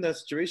would do in that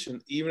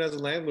situation, even as a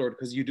landlord,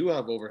 because you do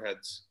have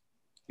overheads.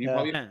 You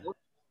got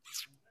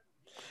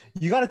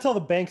to tell the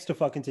banks to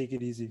fucking take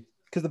it easy,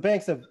 because the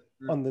banks have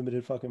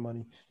unlimited fucking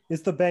money.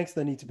 It's the banks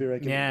that need to be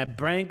regulated.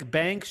 Yeah,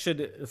 banks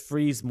should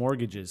freeze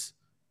mortgages.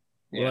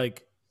 Yeah.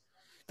 Like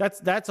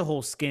that's a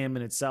whole scam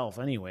in itself.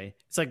 Anyway,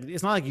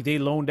 it's not like they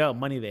loaned out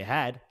money they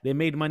had. They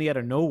made money out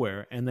of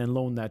nowhere and then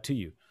loaned that to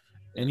you.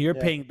 And you're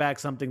paying back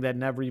something that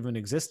never even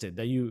existed,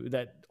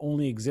 that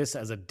only exists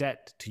as a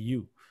debt to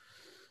you.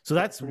 So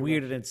that's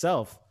weird in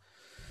itself.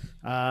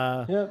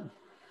 I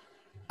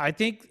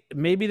think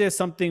maybe there's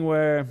something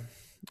where,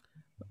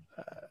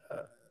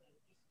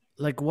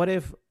 like, what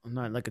if,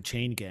 not like a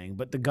chain gang,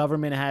 but the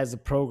government has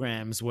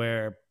programs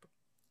where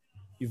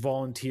you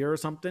volunteer or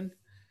something,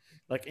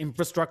 like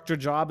infrastructure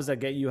jobs that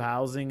get you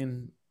housing,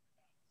 and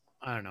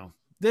I don't know.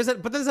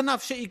 But there's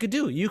enough shit you could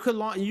do. You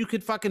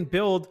could fucking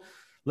build.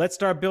 Let's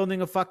start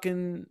building a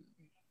fucking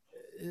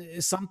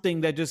something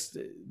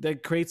that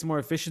creates more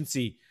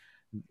efficiency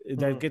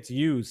that gets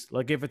used.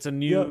 Like if it's a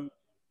new,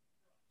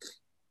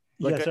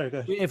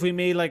 if we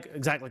made like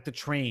the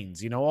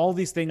trains, all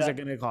these things are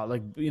gonna call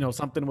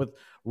something with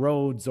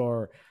roads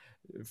or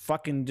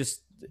fucking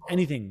just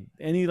anything,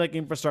 any like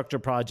infrastructure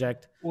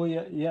project. Well,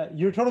 yeah,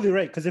 you're totally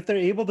right. Because if they're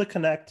able to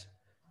connect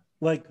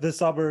like the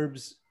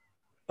suburbs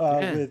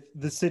with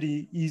the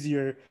city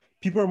easier,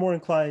 people are more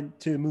inclined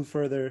to move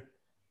further.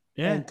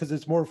 Yeah, because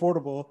it's more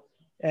affordable,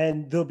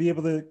 and they'll be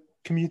able to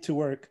commute to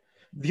work.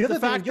 The other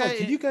thing,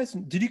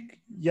 did you?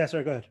 Yeah,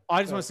 sorry, go ahead.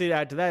 I just want to say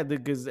add to that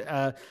because,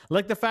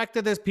 like the fact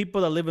that there's people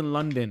that live in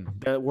London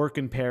that work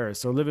in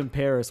Paris, or live in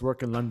Paris,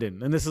 work in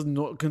London, and this is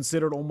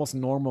considered almost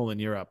normal in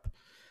Europe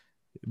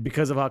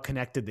because of how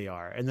connected they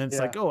are. And then it's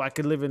like, oh, I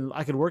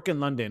could work in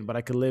London, but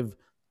I could live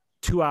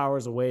 2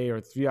 hours away or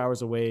 3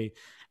 hours away,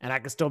 and I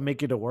could still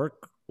make it to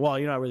work. Well,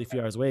 you're not really a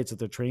few hours away, so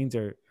the trains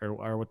are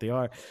what they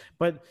are.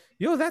 But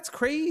that's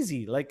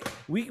crazy. Like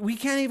we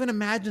can't even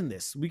imagine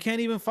this. We can't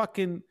even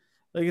fucking,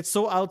 like, it's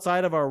so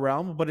outside of our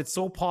realm, but it's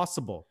so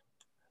possible.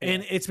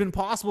 And it's been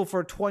possible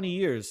for 20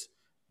 years.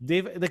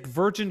 They've like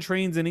Virgin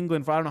trains in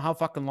England for I don't know how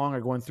fucking long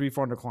are going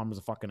 300-400 kilometers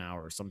a fucking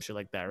hour or some shit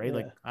like that, right? Yeah.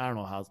 Like I don't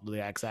know how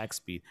the exact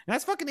speed. And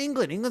that's fucking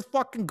England. England's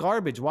fucking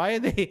garbage. Why are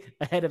they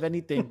ahead of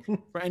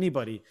anything for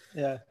anybody?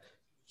 Yeah.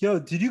 Yo,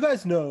 did you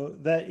guys know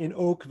that in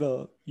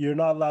Oakville, you're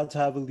not allowed to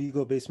have a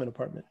legal basement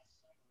apartment?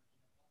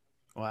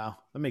 Wow,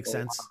 that makes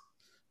sense.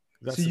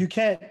 So you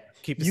can't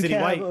keep the you city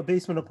can't white. have a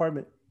basement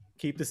apartment,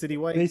 Keep the city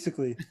white.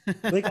 basically.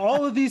 Like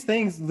all of these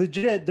things,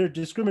 legit, they're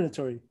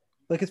discriminatory.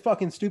 Like it's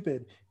fucking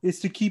stupid. It's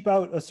to keep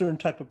out a certain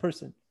type of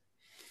person.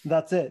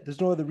 That's it. There's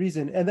no other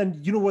reason. And then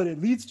you know what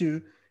it leads to?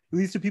 It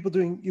leads to people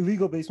doing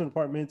illegal basement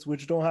apartments,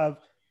 which don't have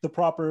the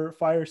proper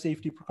fire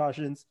safety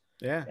precautions.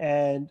 Yeah.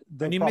 And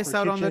you miss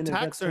out on the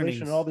tax earnings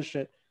and all this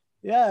shit.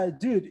 Yeah,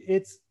 dude,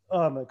 it's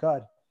oh my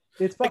god.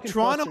 It's fucking like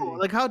Toronto. frustrating.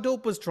 Like how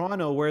dope was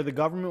Toronto, where the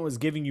government was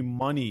giving you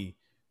money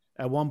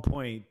at one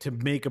point to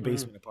make a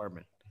basement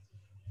apartment,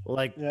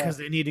 like because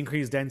they need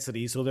increased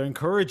density, so they're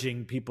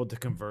encouraging people to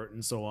convert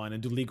and so on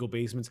and do legal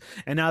basements.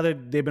 And now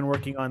they've been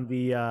working on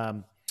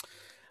the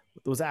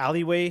those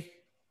alleyway.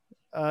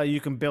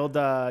 You can build,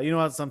 you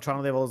know, some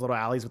Toronto, they have all those little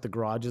alleys with the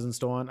garages and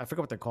so on. I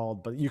forget what they're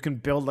called, but you can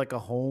build like a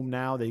home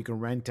now that you can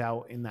rent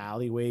out in the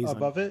alleyways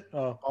above it,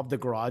 of the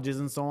garages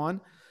and so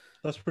on.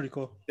 That's pretty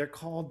cool. They're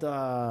called,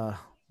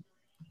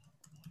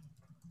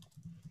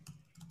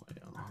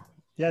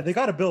 yeah, they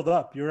got to build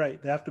up. You're right.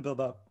 They have to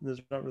build up.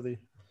 There's not really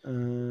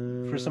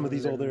for some of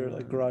these older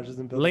like garages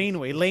and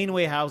buildings.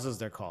 Laneway houses,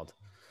 they're called.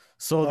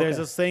 So there's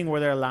this thing where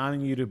they're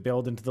allowing you to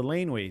build into the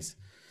laneways.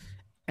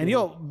 And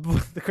yo,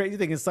 the crazy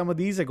thing is some of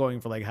these are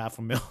going for like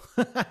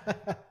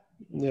 $500,000.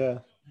 Yeah.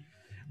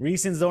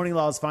 Recent zoning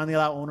laws finally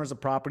allow owners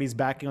of properties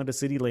backing onto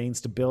city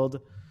lanes to build,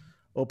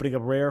 opening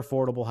up rare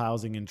affordable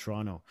housing in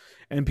Toronto.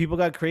 And people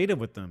got creative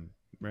with them,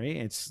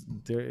 right?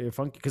 They're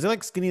funky because they're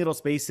like skinny little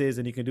spaces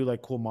and you can do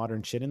like cool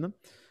modern shit in them.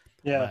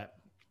 Yeah.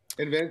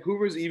 And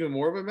Vancouver's even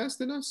more of a mess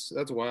than us?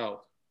 That's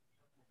wild.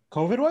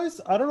 COVID-wise?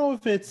 I don't know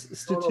if it's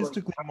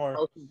statistically more.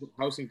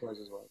 Housing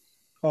prices wise.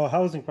 Oh,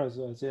 housing prices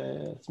wise.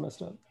 Yeah, it's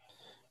messed up.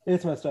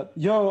 It's messed up.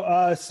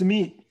 Yo,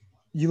 Samit,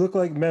 you look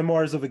like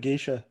Memoirs of a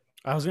Geisha.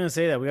 I was going to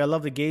say that. I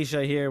love the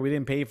geisha here. We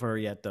didn't pay for her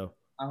yet, though.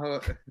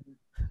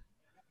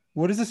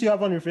 What is this you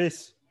have on your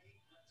face?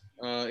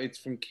 It's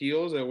from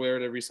Kiehl's. I wear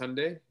it every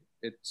Sunday.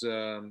 It's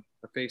a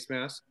face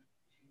mask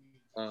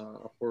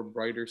for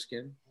brighter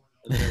skin.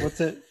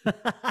 What's it?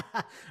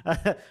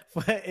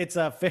 It's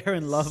a Fair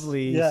and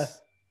Lovely. Yeah.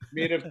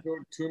 Made of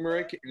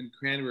turmeric and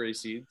cranberry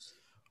seeds.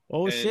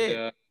 Oh,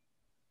 shit.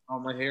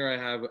 On my hair, I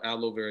have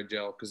aloe vera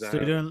gel because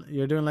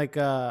you're doing like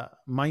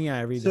maya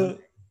every day.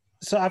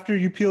 So after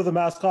you peel the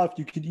mask off,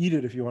 you could eat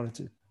it if you wanted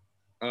to.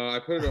 I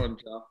put it on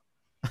jaw.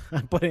 I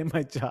put it in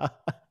my jaw.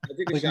 I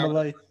take a shower.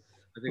 Malay.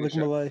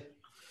 Malay.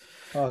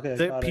 Okay.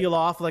 Does it peel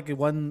off like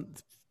one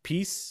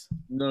piece?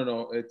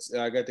 No. It's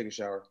I gotta take a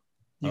shower.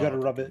 You gotta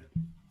rub it.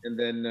 And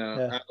then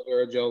aloe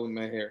vera gel in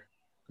my hair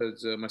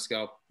because my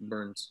scalp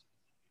burns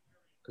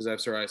because I have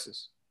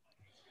psoriasis.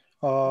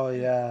 Oh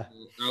yeah.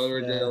 Aloe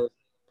vera gel.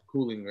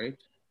 Cooling, right?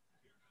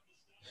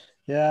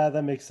 Yeah,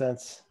 that makes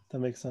sense.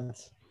 What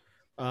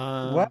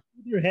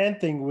with your hand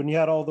thing when you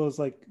had all those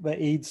like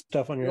the AIDS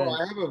stuff on your hand?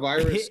 I have a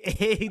virus.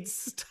 AIDS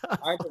stuff.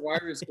 I have a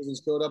virus because it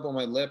showed up on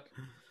my lip,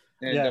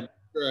 and I'm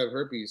sure I have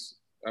herpes.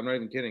 I'm not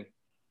even kidding.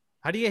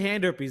 How do you get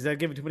hand herpes? Did I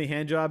give too many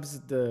hand jobs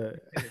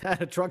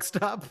at a truck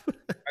stop?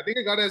 I think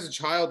I got it as a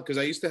child because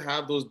I used to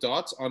have those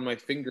dots on my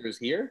fingers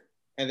here,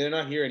 and they're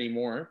not here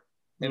anymore,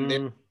 and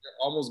they're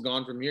almost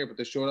gone from here, but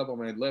they showed up on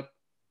my lip.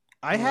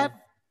 I have.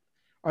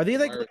 Are they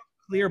like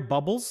clear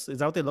bubbles? Is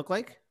that what they look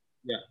like?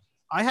 Yeah.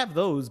 I have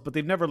those, but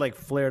they've never like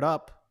flared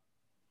up.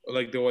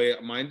 Like the way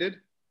mine did?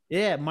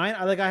 Yeah, mine.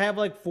 I have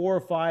like 4 or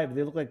 5.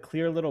 They look like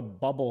clear little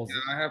bubbles.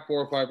 Yeah, I have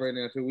 4 or 5 right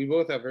now too. We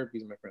both have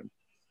herpes, my friend.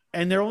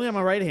 And they're only on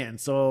my right hand,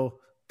 so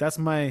that's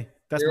my.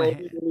 They're my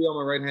hand. On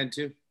my right hand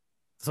too.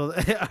 So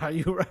are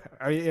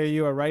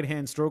you a right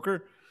hand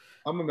stroker?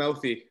 I'm a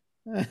mouthy.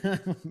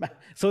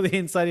 So the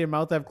inside of your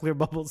mouth have clear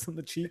bubbles in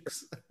the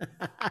cheeks. The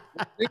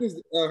thing is,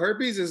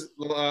 herpes is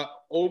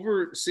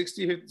over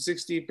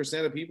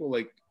 60% of people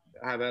like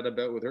have had a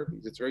bout with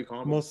herpes. It's very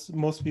common.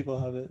 Most people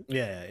have it.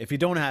 Yeah, if you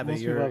don't have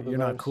it, you're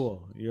not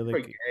cool. You're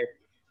like gay.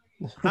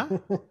 Huh? If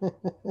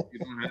you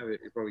don't have it,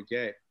 you're probably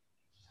gay.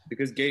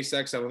 Because gay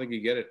sex, I don't think you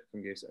get it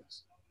from gay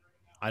sex.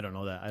 I don't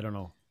know that. I don't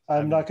know.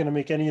 I'm not going to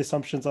make any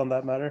assumptions on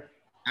that matter.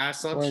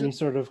 Assumptions? Or any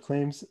sort of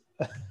claims.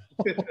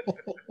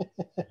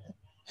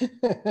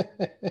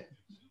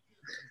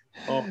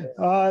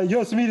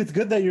 Yo, Samit, it's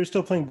good that you're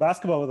still playing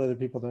basketball with other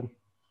people then.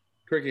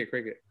 Cricket.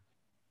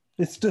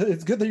 It's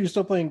good that you're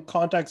still playing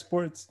contact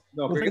sports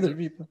with other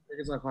people.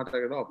 Cricket's not contact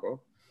at all, bro.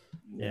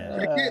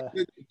 Yeah.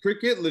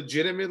 Cricket,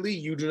 legitimately,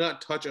 you do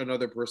not touch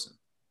another person.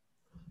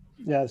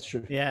 Yeah, that's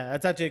true. Yeah,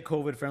 that's actually a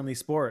COVID-friendly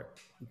sport.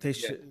 They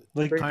should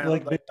like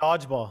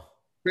dodgeball.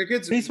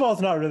 Baseball's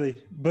not really,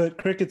 but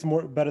cricket's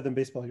better than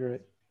baseball. You're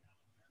right.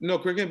 No,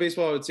 cricket and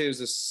baseball, I would say,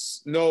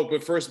 is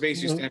but first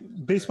base, you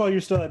stand. Baseball, you're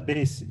still at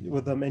base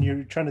with them, and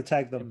you're trying to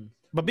tag them.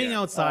 But being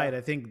outside,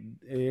 I think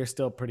you're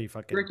still pretty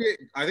fucking. Cricket,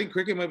 I think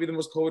cricket might be the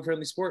most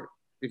COVID-friendly sport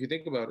if you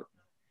think about it.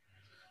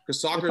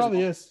 Because soccer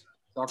probably is.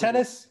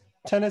 Tennis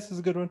is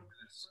a good one.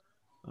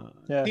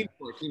 Yeah. Team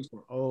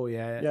sport. Oh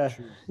yeah.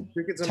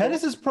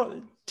 Tennis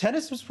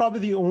was probably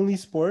the only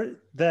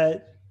sport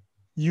that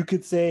you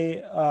could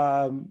say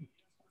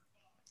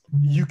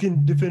you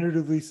can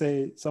definitively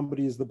say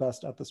somebody is the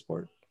best at the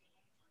sport.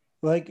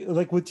 Like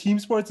with team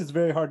sports, it's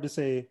very hard to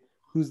say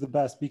who's the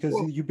best because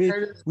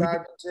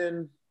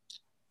badminton.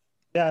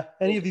 Yeah,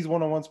 any of these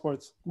one-on-one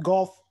sports,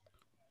 golf,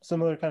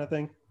 similar kind of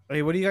thing.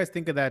 Hey, what do you guys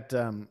think of that?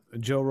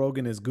 Joe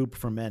Rogan is Goop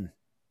for men.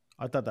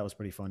 I thought that was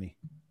pretty funny.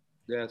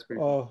 Yeah, it's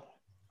pretty. Oh,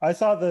 I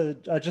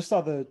just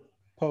saw the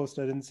post.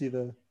 I didn't see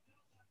the.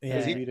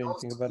 Yeah, read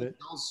anything about it.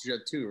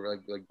 Shit too,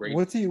 like great.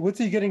 What's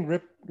he getting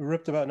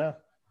ripped about now?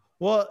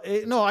 Well,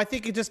 no, I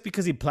think it's just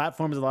because he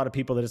platforms a lot of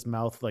people that just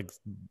mouth like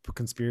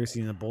conspiracy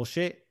and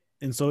bullshit.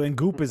 And so in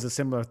Goop is a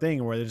similar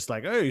thing where they're just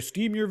like, hey,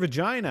 steam your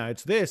vagina.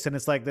 It's this. And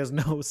it's like there's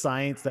no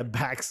science that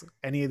backs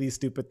any of these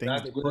stupid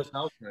things.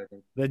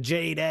 The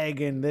jade egg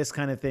and this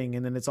kind of thing.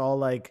 And then it's all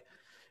like,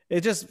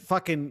 it's just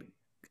fucking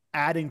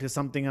adding to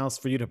something else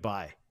for you to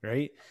buy.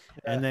 Right.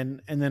 Yeah.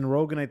 And then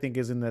Rogan, I think,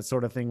 is in that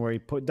sort of thing where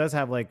he does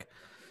have like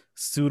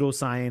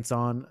pseudoscience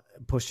on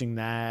pushing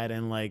that.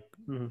 And like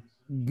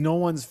no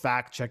one's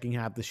fact checking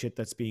half the shit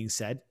that's being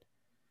said.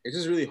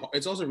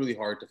 It's also really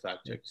hard to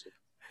fact check.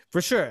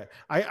 For sure.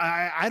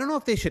 I don't know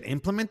if they should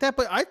implement that,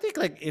 but I think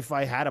like if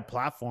I had a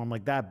platform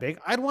like that big,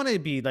 I'd want to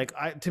be like,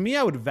 to me,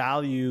 I would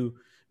value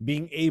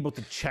being able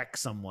to check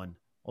someone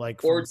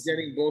like, or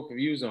getting both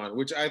views on,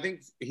 which I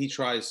think he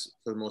tries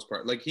for the most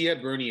part. Like he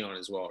had Bernie on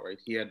as well, right?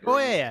 He had Bernie. Oh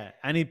yeah.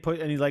 And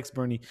he likes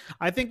Bernie.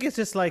 I think it's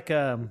just like,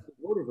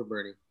 voted for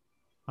Bernie.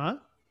 Huh?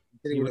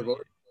 He would have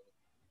voted.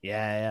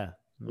 Yeah.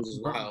 Which is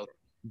wild.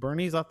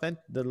 Bernie's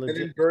authentic. And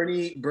then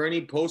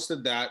Bernie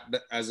posted that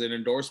as an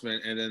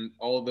endorsement, and then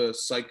all the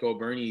psycho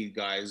Bernie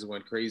guys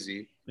went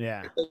crazy.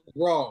 Yeah, like,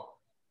 bro,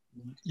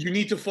 you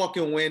need to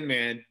fucking win,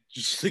 man.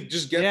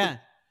 Just get. Yeah.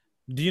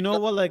 Do you know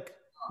what? Like,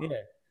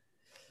 yeah.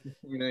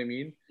 You know what I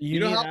mean?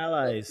 You know need how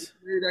allies.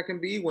 That can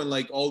be when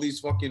like all these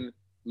fucking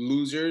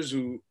losers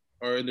who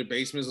are in their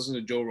basements listening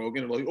to Joe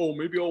Rogan and like, oh,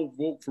 maybe I'll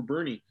vote for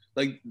Bernie.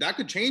 Like that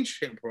could change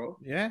shit, bro.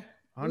 Yeah,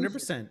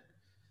 100%.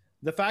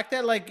 The fact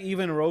that like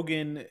even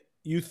Rogan,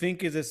 you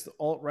think is this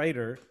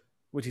alt-righter,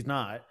 which he's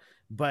not,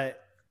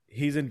 but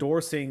he's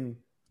endorsing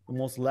the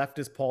most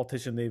leftist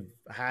politician they've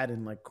had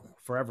in like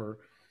forever.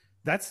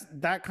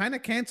 That kind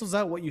of cancels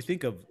out what you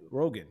think of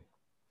Rogan.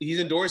 He's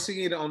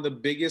endorsing it on the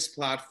biggest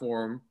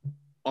platform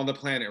on the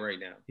planet right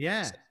now.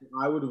 Yeah. So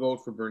I would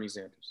vote for Bernie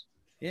Sanders.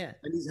 Yeah.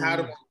 And he's had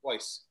him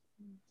twice.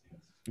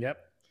 Yep.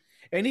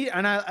 And he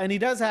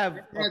does have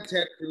had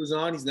Ted Cruz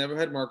on. He's never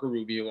had Marco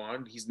Rubio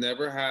on. He's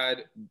never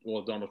had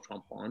Donald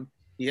Trump on.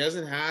 He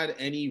hasn't had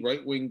any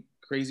right-wing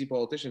crazy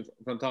politician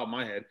from the top of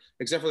my head,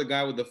 except for the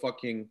guy with the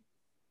fucking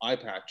eye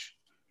patch.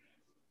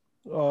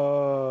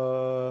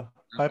 Eye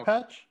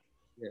patch?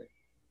 Yeah.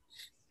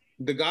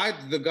 The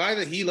guy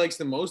that he likes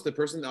the most, the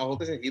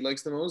politician he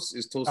likes the most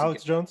is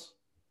Alex Jones?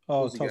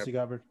 Oh, Tulsi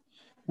Gabbard.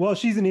 Well,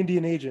 she's an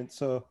Indian agent,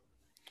 so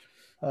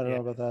I don't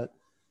know about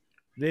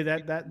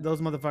that.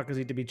 Those motherfuckers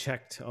need to be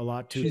checked a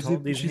lot too. She's a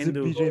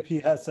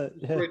BJP asset.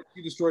 Yeah.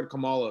 He destroyed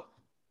Kamala.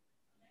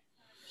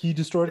 He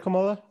destroyed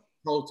Kamala?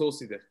 Oh,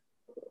 Tulsi did.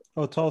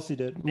 Oh, Tulsi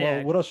did. Yeah.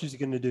 Well, what else is he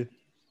going to do?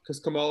 Because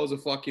Kamala's a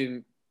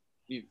fucking,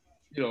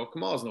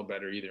 Kamala's no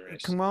better either.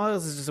 Right? Kamala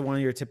is just one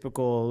of your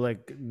typical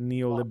like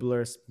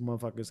neoliberal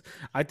motherfuckers.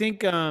 I think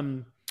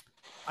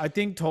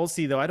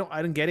Tulsi though, I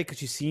don't get it because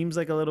she seems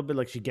like a little bit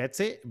like she gets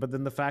it, but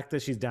then the fact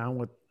that she's down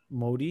with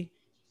Modi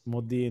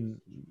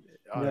and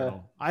I don't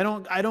know.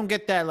 I don't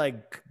get that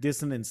like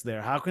dissonance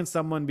there. How can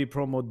someone be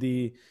pro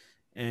Modi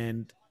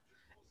and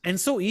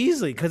so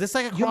easily, because it's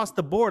like across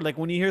the board. Like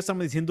when you hear some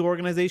of these Hindu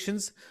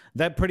organizations,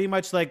 that pretty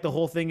much like the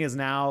whole thing is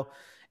now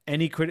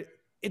any criticism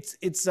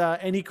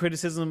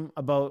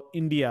about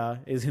India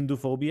is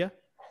Hinduphobia,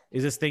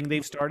 is this thing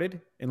they've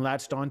started and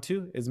latched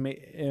onto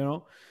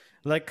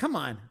like come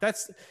on,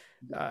 that's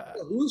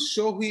who's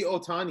Shohei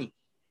Ohtani?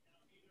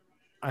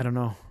 I don't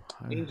know.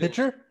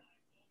 Pitcher,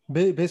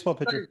 baseball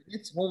pitcher.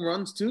 It's home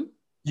runs too.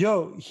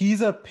 Yo,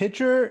 he's a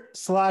pitcher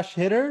 /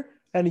 hitter,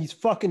 and he's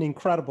fucking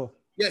incredible.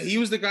 Yeah, he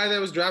was the guy that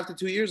was drafted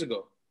 2 years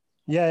ago.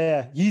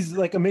 Yeah. He's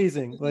like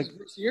amazing. Like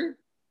first year?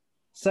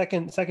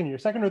 Second year.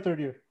 Second or third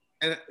year.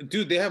 And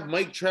dude, they have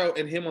Mike Trout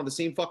and him on the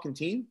same fucking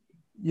team.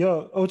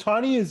 Yo,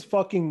 Ohtani is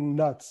fucking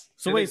nuts.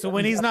 So wait, so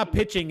when he's not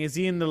pitching, is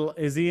he in the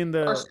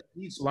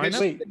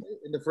lineup?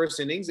 In the first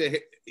innings, they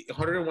hit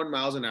 101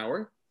 miles an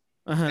hour,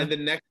 and the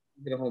next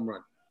hit a home run.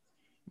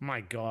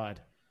 My God.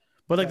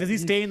 But like, does he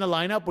stay in the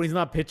lineup when he's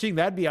not pitching?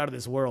 That'd be out of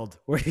this world.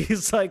 Where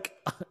he's like,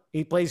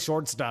 he plays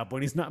shortstop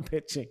when he's not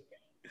pitching.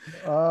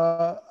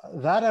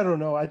 That I don't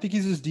know. I think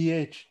he's just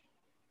DH.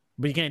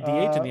 But you can't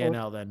DH in the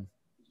NL then.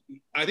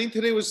 I think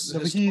today was.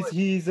 No,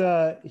 he's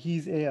AL.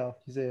 He's AL.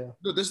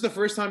 No, this is the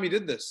first time he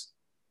did this.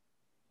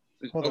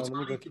 Hold on,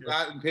 let me go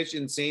bat and pitch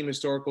in the same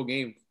historical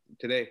game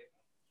today.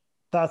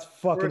 That's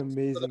fucking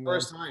amazing. For the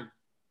first time.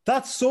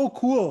 That's so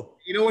cool.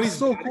 You know what he's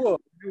so batting? cool.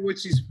 You know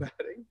which he's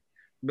batting?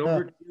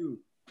 Number 2.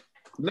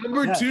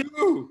 Number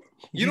 2.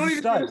 You don't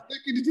even have a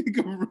second to take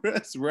a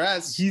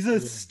rest. He's a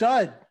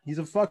stud. He's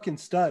a fucking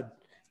stud.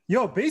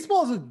 Yo,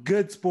 baseball is a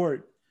good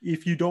sport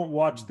if you don't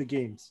watch the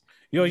games.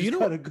 Yo, you know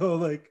gotta go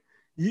like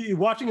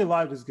Watching it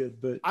live is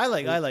good, but I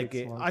like takes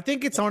it. long. I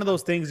think it's one of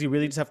those things you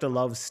really just have to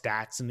love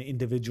stats and the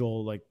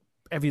individual, like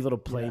every little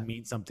play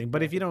means something.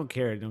 But if you don't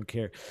care, you don't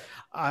care.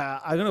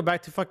 I'm gonna go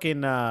back to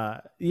fucking.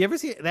 You ever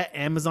see that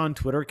Amazon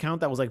Twitter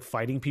account that was like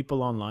fighting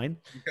people online?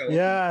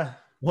 Yeah.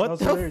 What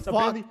the hilarious.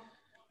 fuck?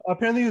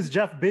 Apparently, it was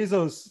Jeff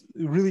Bezos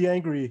really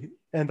angry,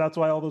 and that's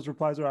why all those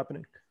replies are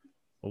happening.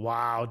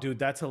 Wow, dude,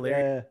 that's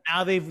hilarious. Yeah.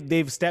 Now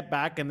they've stepped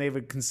back and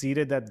they've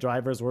conceded that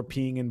drivers were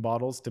peeing in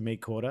bottles to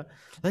make quota.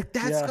 Like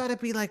that's got to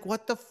be like,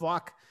 what the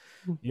fuck,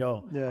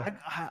 yo? Yeah.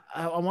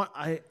 I want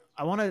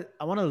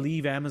to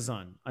leave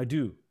Amazon. I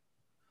do.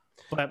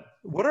 But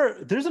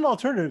there's an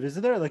alternative,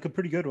 isn't there? Like a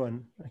pretty good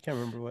one. I can't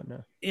remember what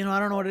now. You know, I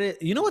don't know what it is.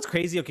 You know what's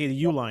crazy? Okay,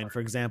 the Uline, for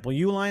example.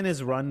 Uline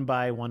is run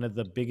by one of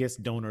the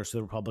biggest donors to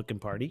the Republican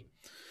Party.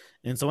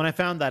 And so when I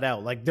found that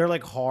out, like they're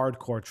like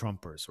hardcore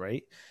Trumpers,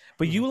 right?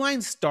 But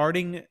Uline's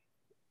starting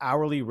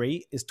hourly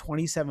rate is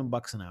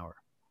 $27 an hour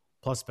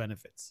plus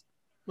benefits.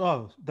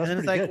 Oh, that's and then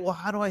it's like, good. Well,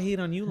 how do I hate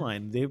on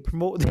Uline? They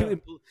promote.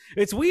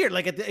 It's weird.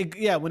 Like,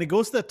 when it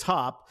goes to the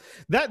top,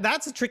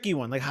 that's a tricky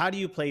one. Like, how do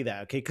you play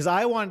that? Okay, because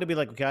I wanted to be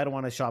like, okay, I don't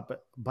want to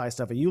buy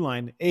stuff at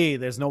Uline.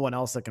 There's no one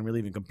else that can really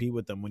even compete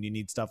with them when you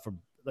need stuff for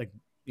like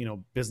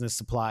business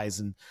supplies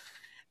and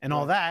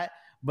all that.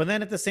 But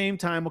then at the same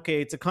time, okay,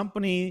 it's a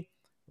company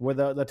where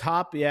the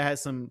top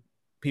has some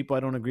people I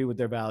don't agree with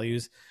their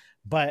values,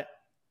 but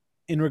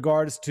in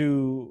regards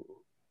to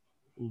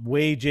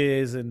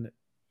wages and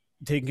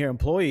taking care of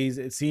employees,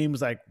 it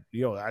seems like,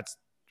 that's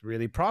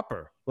really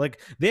proper. Like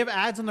they have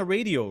ads on the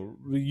radio,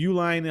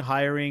 Uline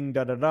hiring,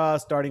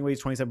 starting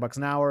wage $27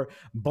 an hour,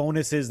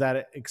 bonuses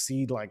that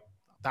exceed like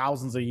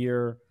thousands a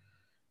year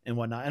and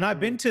whatnot. And I've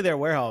been to their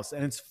warehouse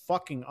and it's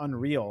fucking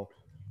unreal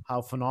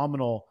how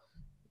phenomenal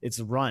it's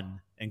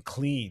run and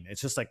clean.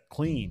 It's just like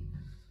clean.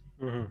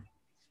 Mm-hmm.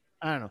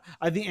 I don't know.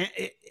 I think,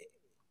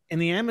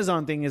 and the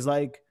Amazon thing is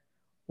like,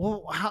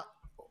 well, how?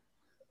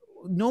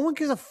 No one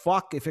gives a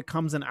fuck if it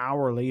comes an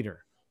hour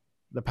later,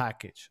 the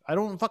package. I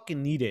don't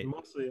fucking need it.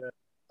 Mostly, yeah.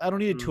 I don't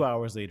need it 2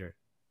 hours later.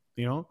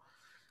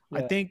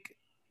 I think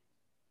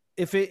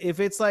if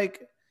it's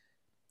like,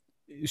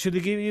 should they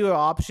give you an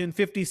option,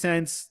 50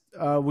 cents?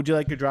 Would you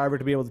like your driver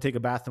to be able to take a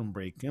bathroom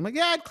break? And I'm like,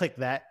 yeah, I'd click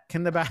that.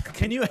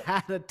 Can you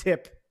add a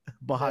tip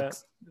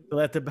box to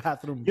let the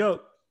bathroom?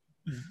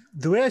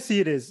 The way I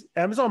see it is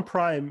Amazon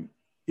Prime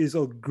is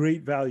a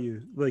great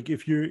value. Like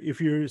if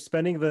you're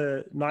spending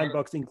the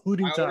 $9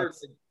 including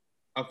tax,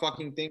 a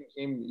fucking thing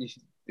came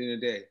in a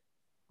day.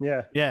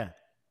 Yeah.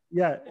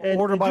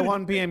 Order by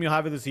 1 p.m. You'll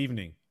have it this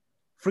evening.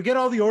 Forget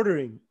all the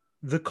ordering.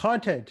 The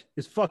content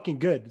is fucking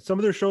good. Some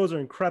of their shows are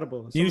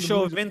incredible. New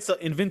show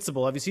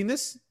Invincible. Have you seen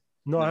this?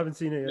 No, I haven't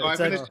seen it yet. No, I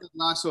finished Ted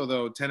Lasso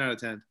though. 10 out of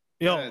 10.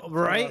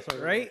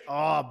 Right?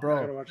 Oh,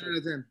 bro. 10 out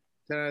of 10.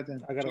 10 out of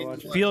 10. I gotta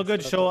watch it. Feel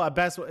good show at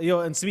best.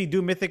 And Sweet,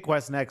 do Mythic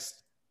Quest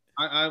next.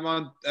 I'm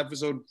on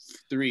episode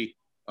 3.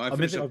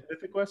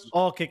 Mythic Quest?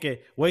 Oh,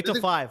 okay. Wait till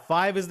 5.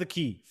 5 is the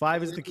key.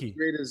 5 is the key.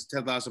 Great as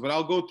Ted Lasso, but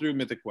I'll go through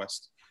Mythic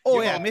Quest.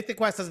 Mythic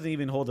Quest doesn't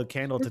even hold a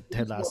candle to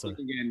Ted Lasso.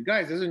 Again,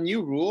 guys, there's a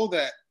new rule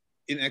that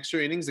in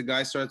extra innings the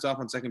guy starts off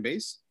on second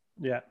base.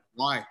 Yeah.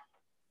 Why?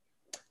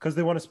 Because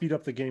they want to speed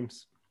up the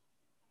games.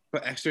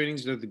 But extra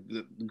innings are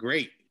the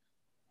great.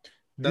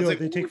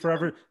 They take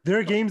forever. There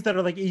are games that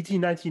are like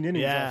 18, 19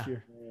 innings last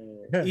year.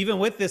 Even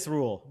with this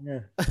rule.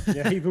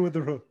 Yeah, even with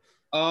the rule.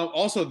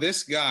 Also,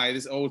 this guy,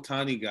 this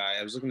Ohtani guy,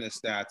 I was looking at his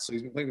stats. So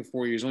he's been playing for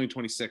 4 years, only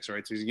 26,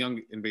 right? So he's young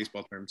in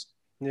baseball terms.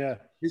 Yeah.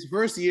 His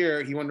first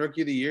year, he won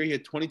Rookie of the Year. He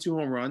had 22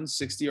 home runs,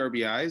 60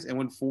 RBIs, and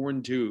went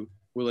 4-2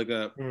 with like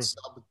a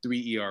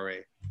sub-3 ERA.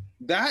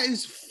 That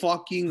is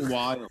fucking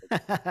wild.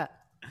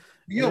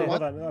 You know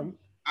what? I don't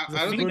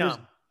think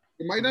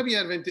it might not be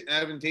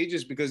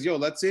advantageous because,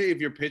 let's say if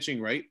you're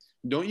pitching, right?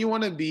 Don't you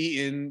want to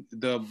be in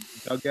the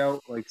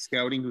dugout, like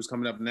scouting who's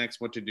coming up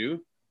next, what to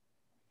do?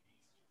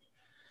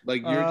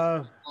 Like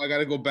I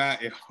gotta go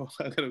bat.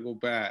 I gotta go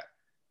bat.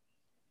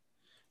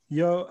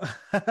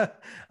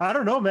 I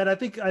don't know, man. I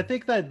think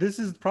that this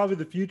is probably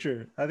the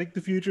future. I think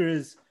the future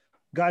is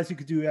guys who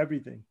could do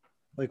everything,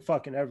 like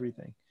fucking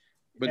everything.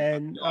 But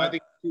I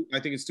think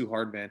it's too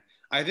hard, man.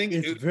 I think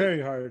it's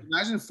very hard.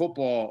 Imagine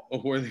football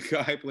where the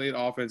guy played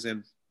offense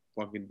and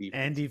fucking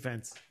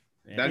defense.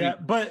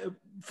 But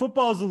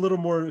football is a little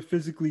more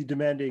physically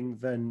demanding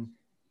than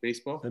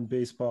baseball.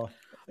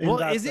 Well,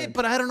 is it?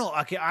 But I don't know.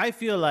 Okay, I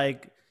feel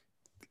like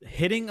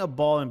hitting a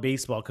ball in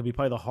baseball could be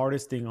probably the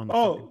hardest thing on the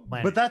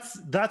planet. But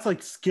that's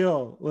like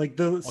skill. Like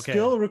the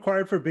skill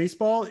required for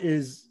baseball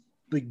is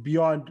like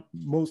beyond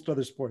most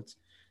other sports,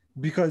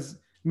 because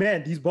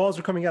man, these balls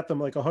are coming at them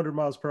like 100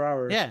 miles per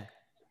hour. Yeah,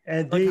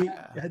 and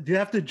they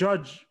have to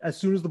judge as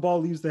soon as the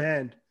ball leaves the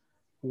hand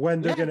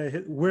when they're gonna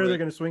hit, where they're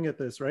gonna swing at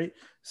this, right?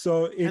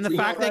 So and the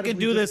fact they can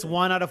do this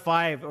 1 out of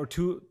 5 or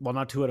 2, well,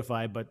 not 2 out of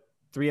 5, but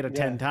 3 out of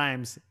 10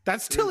 times.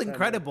 That's still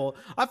incredible.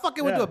 I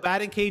fucking went to a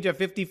batting cage at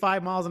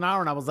 55 miles an hour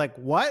and I was like,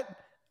 what?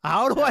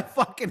 How do I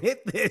fucking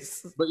hit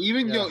this? But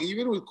even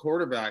with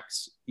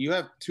quarterbacks, you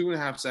have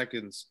 2.5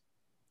 seconds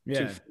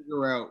to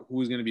figure out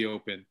who's going to be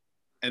open.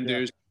 And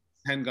there's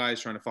 10 guys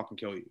trying to fucking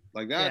kill you.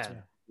 Like that's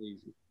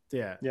crazy.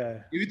 Yeah.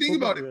 Yeah. If you think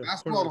about it, Yeah,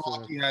 basketball and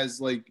quarterback, hockey has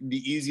like the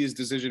easiest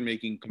decision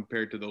making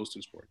compared to those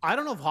two sports. I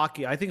don't know if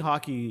hockey. I think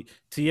hockey.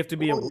 So you have to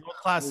be a Oh, world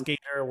class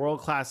skater,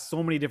 world class.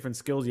 So many different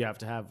skills you have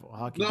to have.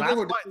 Hockey. No,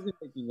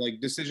 Basketball-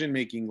 decision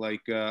making.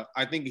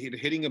 I think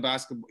hitting a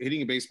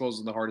baseball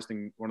is the hardest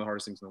thing, one of the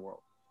hardest things in the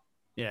world.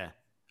 Yeah,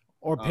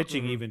 or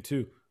pitching even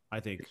too.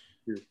 I think.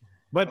 True.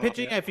 But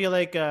pitching, I feel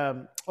like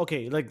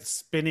okay, like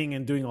spinning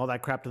and doing all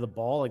that crap to the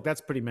ball, like that's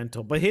pretty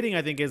mental. But hitting,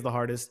 I think, is the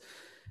hardest.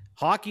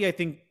 Hockey, I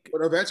think.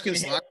 But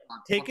Ovechkin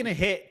Taking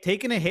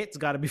a hit's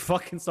got to be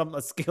fucking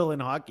a skill in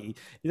hockey.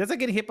 That's like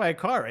getting hit by a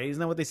car, right? Isn't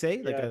that what they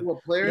say? Like well,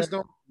 players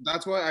don't.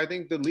 That's why I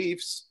think the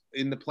Leafs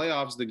in the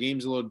playoffs, the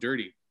game's a little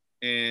dirty,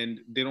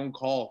 and they don't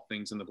call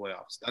things in the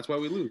playoffs. That's why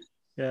we lose.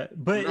 Yeah,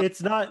 but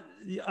it's not.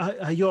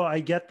 I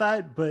get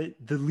that, but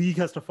the league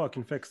has to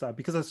fucking fix that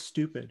because that's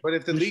stupid. But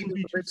if the There league shouldn't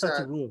be doesn't two fix sets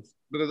that, of rules.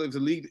 but if the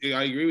league,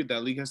 I agree with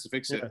that. League has to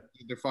fix it. Yeah.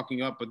 They're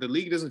fucking up, but the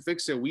league doesn't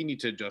fix it. We need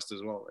to adjust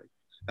as well. Like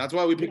that's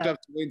why we picked up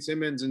Wayne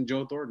Simmons and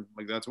Joe Thornton.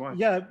 Like that's why.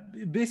 Yeah,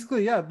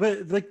 basically, yeah.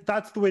 But like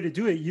that's the way to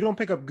do it. You don't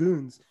pick up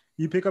goons.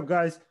 You pick up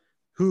guys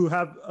who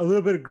have a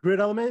little bit of grit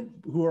element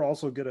who are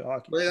also good at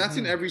hockey. But that's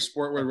in every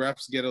sport where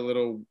refs get a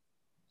little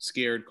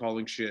scared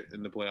calling shit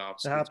in the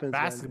playoffs. It happens.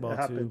 Basketball, man.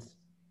 It happens. too.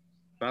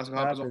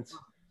 Basketball happens.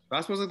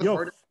 Basketball's like the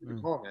hardest thing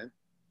to call, man.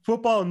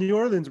 Football in New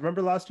Orleans.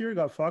 Remember last year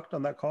got fucked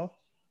on that call.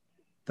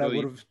 That Really?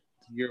 would have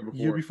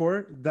Year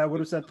before that would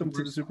have sent them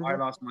to the Super I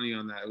Bowl. lost money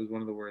on that. It was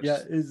one of the worst. Yeah,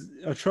 is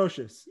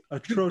atrocious.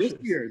 Atrocious.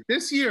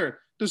 This year,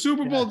 the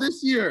Super Bowl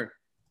this year,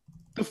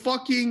 the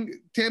fucking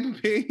Tampa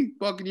Bay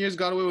Buccaneers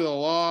got away with a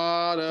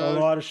lot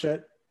of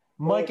shit.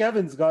 Mike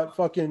Evans got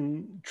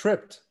fucking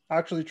tripped.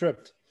 Actually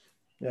tripped.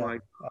 Yeah.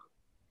 Like,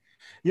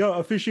 Yo,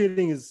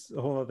 officiating is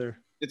a whole other.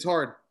 it's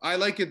hard. I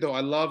like it though. I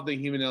love the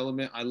human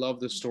element. I love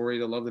the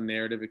story. I love the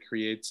narrative it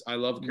creates. I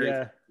love Kerry.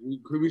 Yeah.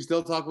 Could we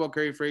still talk about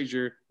Kerry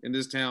Frazier in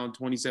this town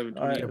 27,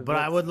 28? But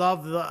I would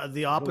love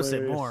the opposite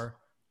hilarious. more.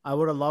 I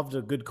would have loved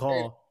a good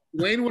call.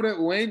 We don't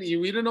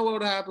know what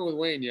would have happened with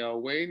Wayne, yo.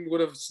 Wayne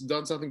would have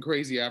done something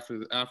crazy after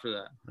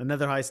that.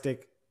 Another high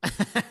stick.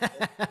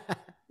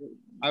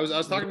 I was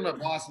talking to my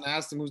boss and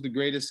asked him who's the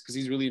greatest because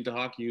he's really into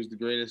hockey. Who's the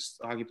greatest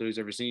hockey player he's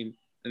ever seen?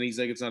 And he's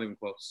like, it's not even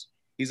close.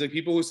 He's like,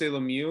 people who say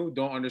Lemieux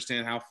don't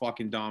understand how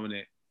fucking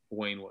dominant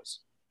Wayne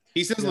was.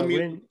 He says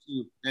Lemieux,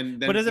 and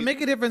then but does it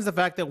make a difference the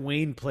fact that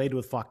Wayne played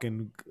with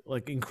fucking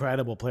like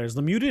incredible players?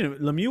 Lemieux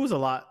didn't. Lemieux was a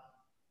lot.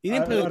 He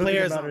didn't play with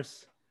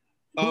players.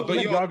 But he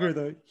had Yager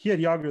though. He had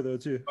Yager though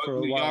too. For a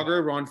while.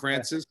 Yager, Ron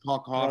Francis, Paul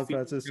Coffey,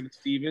 Kevin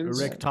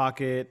Stevens, Rick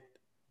Tocchet,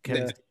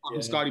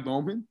 Scotty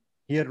Bowman.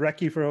 He had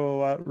Recchi for a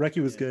while.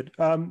 Recchi was good.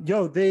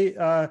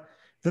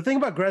 The thing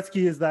about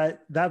Gretzky is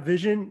that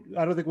vision.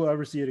 I don't think we'll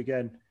ever see it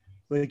again.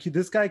 Like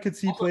this guy could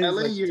see plays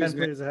like 10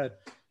 players ahead.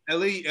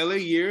 LA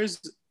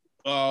years,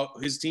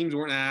 his teams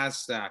weren't as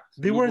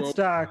stacked. They weren't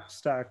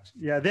stacked.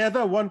 Yeah, they had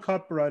that one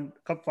cup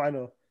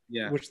final.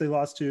 Yeah, which they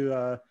lost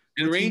to.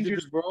 And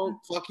Rangers, bro,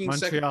 fucking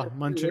Montreal.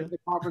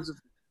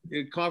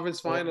 The conference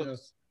finals.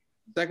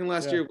 Yeah. Second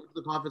last year,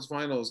 the conference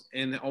finals,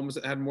 and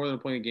almost had more than a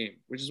point a game,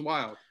 which is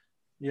wild.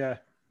 Yeah,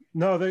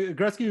 no,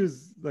 Gretzky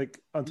was like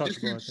untouchable.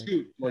 He can't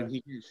shoot. Like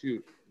he can't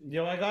shoot.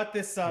 Yo, I got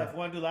this. If you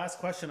want to do last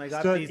question, I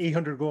got still these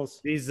 800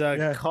 goals. These I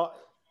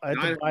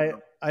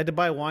had to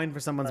buy wine for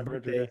someone's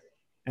birthday,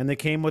 and they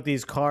came with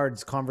these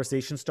cards,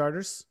 conversation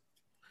starters.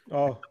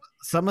 Oh,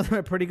 some of them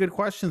are pretty good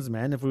questions,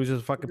 man. If we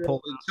just fucking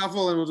pull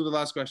shuffle and we'll do the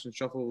last question.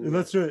 Shuffle.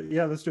 Let's do it.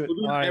 Yeah, let's do it.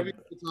 We'll do it every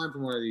time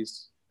from one of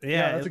these.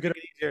 Yeah, that's a good.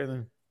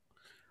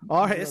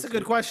 All right, it's a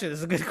good question.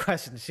 It's a good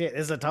question. Shit,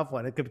 it's a tough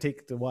one. It could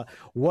take to what?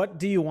 What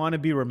do you want to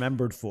be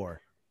remembered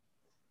for?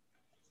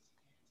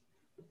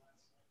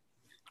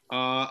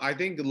 I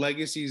think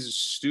legacy is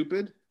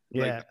stupid.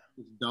 Yeah, like,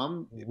 it's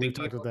dumb. We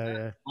talked about that.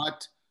 Yeah.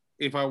 But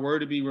if I were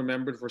to be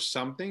remembered for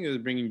something, it was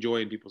bringing joy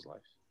in people's life.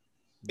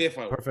 If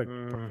I were.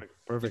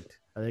 Perfect.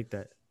 I like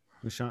that,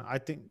 Michon. I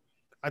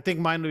think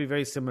mine would be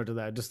very similar to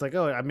that. Just like,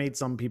 oh, I made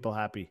some people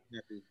happy.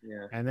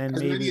 Yeah. And then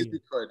as maybe many as we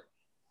could,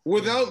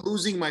 without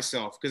losing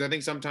myself, because I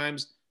think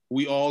sometimes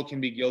we all can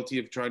be guilty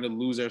of trying to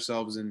lose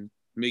ourselves and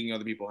making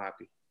other people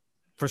happy.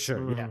 For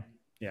sure.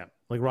 Yeah.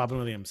 Like Robin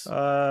Williams.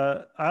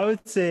 I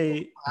would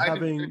say I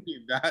didn't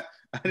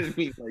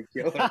mean like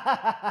kill.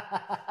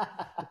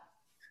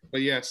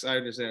 But yes, I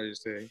understand what you're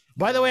saying.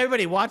 By the way,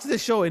 everybody, watch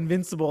this show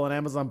Invincible on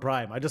Amazon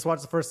Prime. I just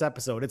watched the first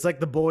episode. It's like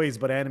The Boys,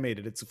 but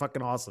animated. It's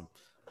fucking awesome.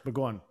 But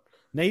go on.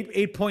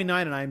 8.9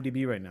 on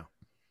IMDb right now.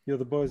 Yo,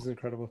 The Boys is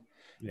incredible.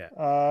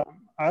 Yeah.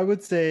 I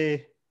would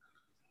say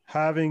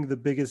having the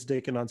biggest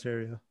dick in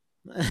Ontario.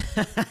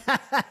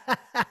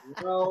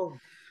 Well,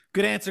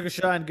 good answer,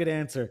 Gashan. Good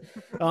answer.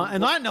 And on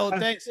that note,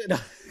 thanks.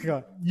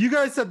 You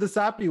guys said the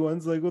sappy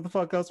ones. Like, what the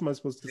fuck else am I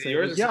supposed to say?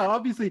 Like, yeah,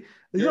 obviously.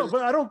 But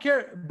I don't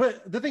care.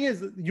 But the thing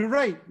is, you're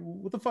right.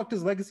 What the fuck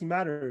does legacy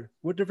matter?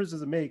 What difference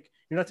does it make?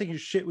 You're not taking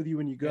shit with you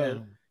when you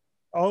go.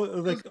 Yeah.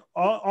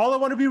 All I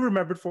want to be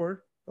remembered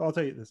for, I'll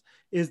tell you this,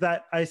 is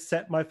that I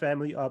set my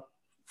family up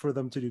for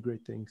them to do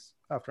great things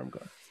after I'm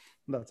gone.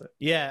 That's it.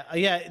 Yeah,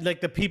 yeah.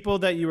 Like the people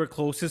that you were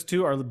closest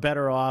to are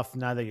better off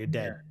now that you're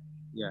dead,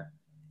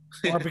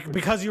 Yeah. or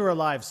because you were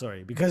alive.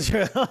 Sorry, because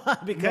you're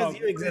because No,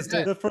 you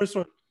existed. The first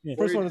one. Yeah.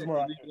 First one is You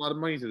more leave a lot of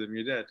money to them.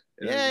 You're dead.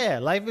 Yeah,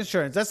 life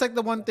insurance. That's like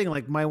the one thing.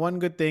 Like my one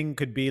good thing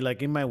could be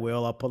like in my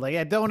will, I'll put like,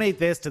 yeah, donate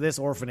this to this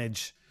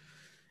orphanage,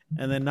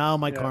 and then now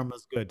my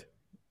karma's good.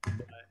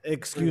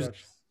 Excuse.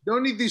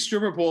 Don't need these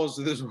stripper poles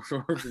to this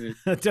orphanage.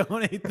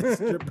 Donate the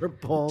stripper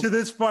pole to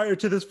this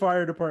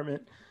fire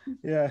department.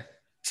 Yeah.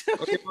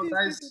 Okay, well,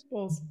 guys.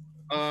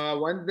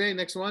 Wednesday,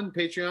 next one,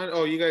 Patreon.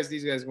 Oh,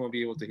 these guys won't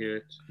be able to hear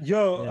it.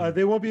 Yo,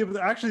 they won't be able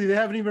to. Actually, they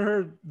haven't even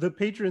heard. The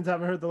patrons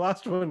haven't heard the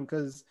last one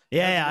because.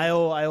 Yeah, I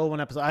owe one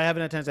episode. I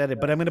haven't had time to edit,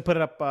 but I'm gonna put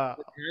it up. Well,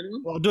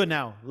 I'll do it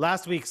now.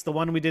 Last week's the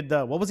one we did.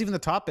 What was even the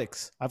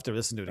topics? I have to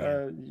listen to it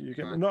again. You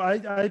can. No,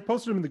 I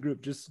posted them in the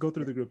group. Just go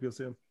through the group. You'll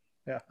see them.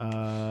 Yeah.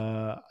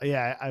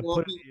 I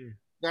put it here.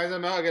 Guys,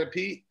 I'm out. I gotta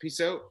pee. Peace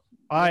out.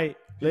 All right,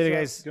 later,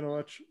 guys. Gonna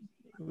watch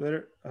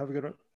later. Have a good one.